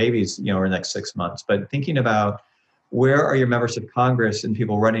kissing babies, over the next 6 months, but thinking about where are your members of Congress and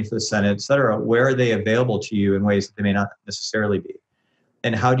people running for the Senate, et cetera, where are they available to you in ways that they may not necessarily be?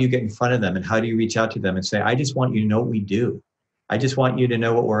 And how do you get in front of them? And how do you reach out to them and say, I just want you to know what we do. I just want you to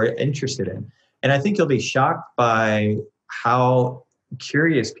know what we're interested in. And I think you'll be shocked by how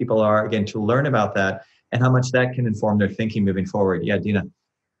curious people are, again, to learn about that and how much that can inform their thinking moving forward. Yeah, Dena.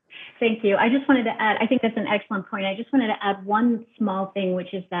 Thank you. I just wanted to add, I think that's an excellent point. I just wanted to add one small thing,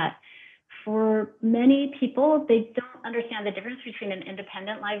 which is that for many people, they don't understand the difference between an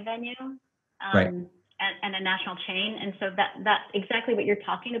independent live venue right. and a national chain. And so that exactly what you're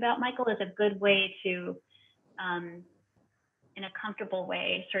talking about, Michael, is a good way to, in a comfortable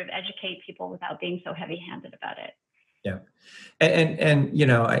way, sort of educate people without being so heavy-handed about it. Yeah. And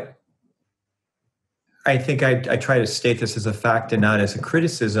I think I try to state this as a fact and not as a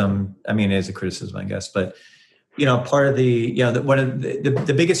criticism. As a criticism, I guess, but part of one of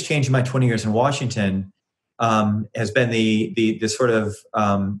the biggest change in my 20 years in Washington has been the sort of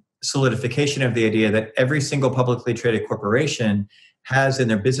solidification of the idea that every single publicly traded corporation has in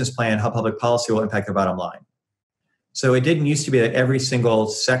their business plan how public policy will impact their bottom line. So it didn't used to be that every single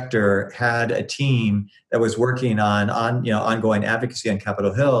sector had a team that was working on ongoing advocacy on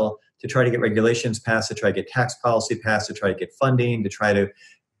Capitol Hill to try to get regulations passed, to try to get tax policy passed, to try to get funding, to try to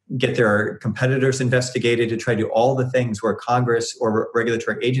get their competitors investigated, to try to do all the things where Congress or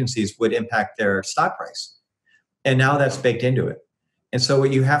regulatory agencies would impact their stock price. And now that's baked into it. And so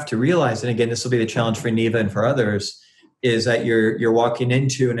what you have to realize, and again, this will be the challenge for NEVA and for others, is that you're walking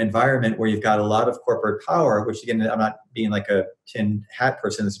into an environment where you've got a lot of corporate power, which again, I'm not being like a tin hat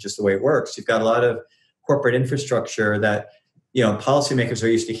person, it's just the way it works. You've got a lot of corporate infrastructure that, policymakers are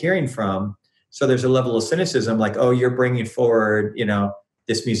used to hearing from. So there's a level of cynicism like, oh, you're bringing forward,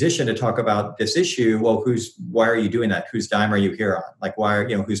 this musician to talk about this issue. Well, why are you doing that? Whose dime are you here on? Like,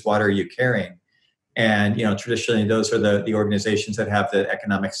 whose water are you carrying? And, traditionally those are the organizations that have the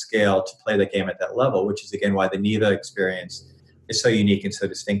economic scale to play the game at that level, which is again, why the NEVA experience is so unique and so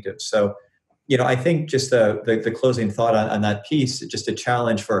distinctive. So, I think just the closing thought on that piece, just a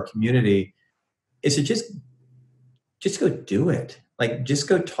challenge for our community is to just go do it. Like, just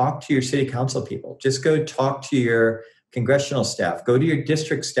go talk to your city council people, just go talk to your congressional staff, go to your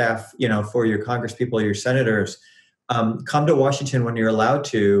district staff, for your Congress people, your senators, come to Washington when you're allowed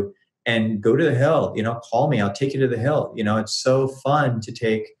to, and go to the Hill, call me, I'll take you to the Hill. It's so fun to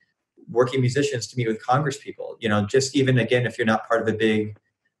take working musicians to meet with Congress people, just even again, if you're not part of a big,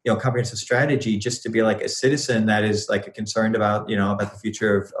 comprehensive strategy, just to be like a citizen that is like concerned about, about the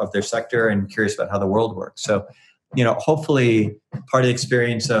future of their sector and curious about how the world works. So, hopefully part of the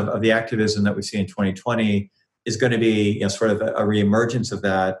experience of the activism that we see in 2020 is going to be sort of a reemergence of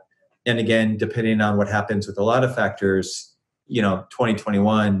that. And again, depending on what happens with a lot of factors,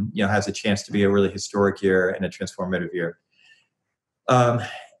 2021, has a chance to be a really historic year and a transformative year.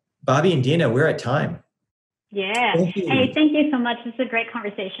 Bobby and Dena, we're at time. Yeah. Hey, thank you so much. This is a great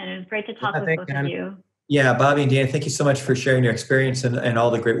conversation. It was great to talk with both of you. Yeah, Bobby and Dena, thank you so much for sharing your experience and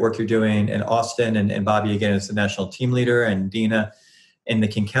all the great work you're doing. And Austin and Bobby, again, as the national team leader, and Dena in the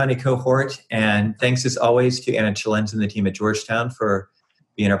King County cohort. And thanks as always to Anna Chilenz and the team at Georgetown for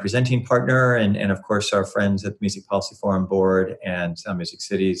being our presenting partner. And of course, our friends at the Music Policy Forum Board and Sound Music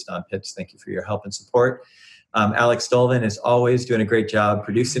Cities, Don Pitts, thank you for your help and support. Alex Dolvin is always doing a great job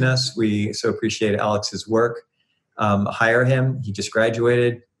producing us. We so appreciate Alex's work. Hire him. He just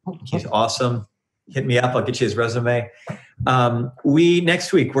graduated. He's awesome. Hit me up. I'll get you his resume.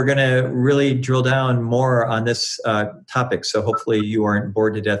 Next week, we're going to really drill down more on this topic. So hopefully you aren't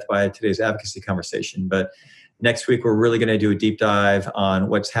bored to death by today's advocacy conversation. But next week, we're really going to do a deep dive on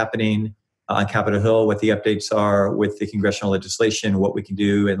what's happening on Capitol Hill, what the updates are with the congressional legislation, what we can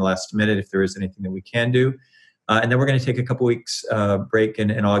do in the last minute, if there is anything that we can do. And then we're going to take a couple weeks break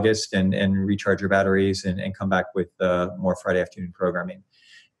in August and recharge your batteries and come back with more Friday afternoon programming.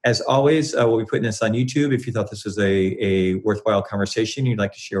 As always, we'll be putting this on YouTube. If you thought this was a worthwhile conversation you'd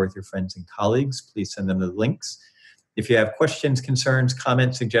like to share with your friends and colleagues, please send them the links. If you have questions, concerns,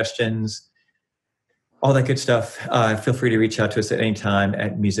 comments, suggestions, all that good stuff, feel free to reach out to us at any time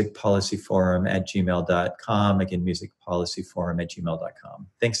at musicpolicyforum@gmail.com. Again, musicpolicyforum@gmail.com.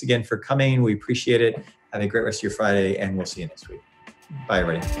 Thanks again for coming. We appreciate it. Have a great rest of your Friday, and we'll see you next week. Bye,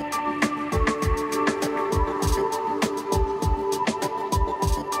 everybody.